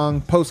 watch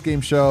along,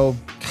 post-game show.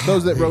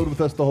 Those that rode with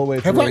us the whole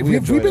way through. Have we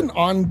enjoyed been it.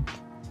 on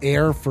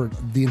air for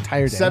the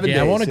entire day? 7 days.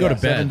 Yeah, I wanna go to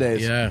bed. 7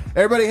 days. Yeah.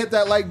 Everybody hit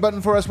that like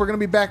button for us. We're going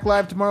to be back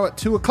live tomorrow at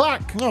 2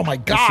 o'clock. Oh my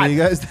See God. you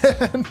guys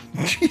then.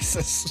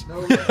 Jesus.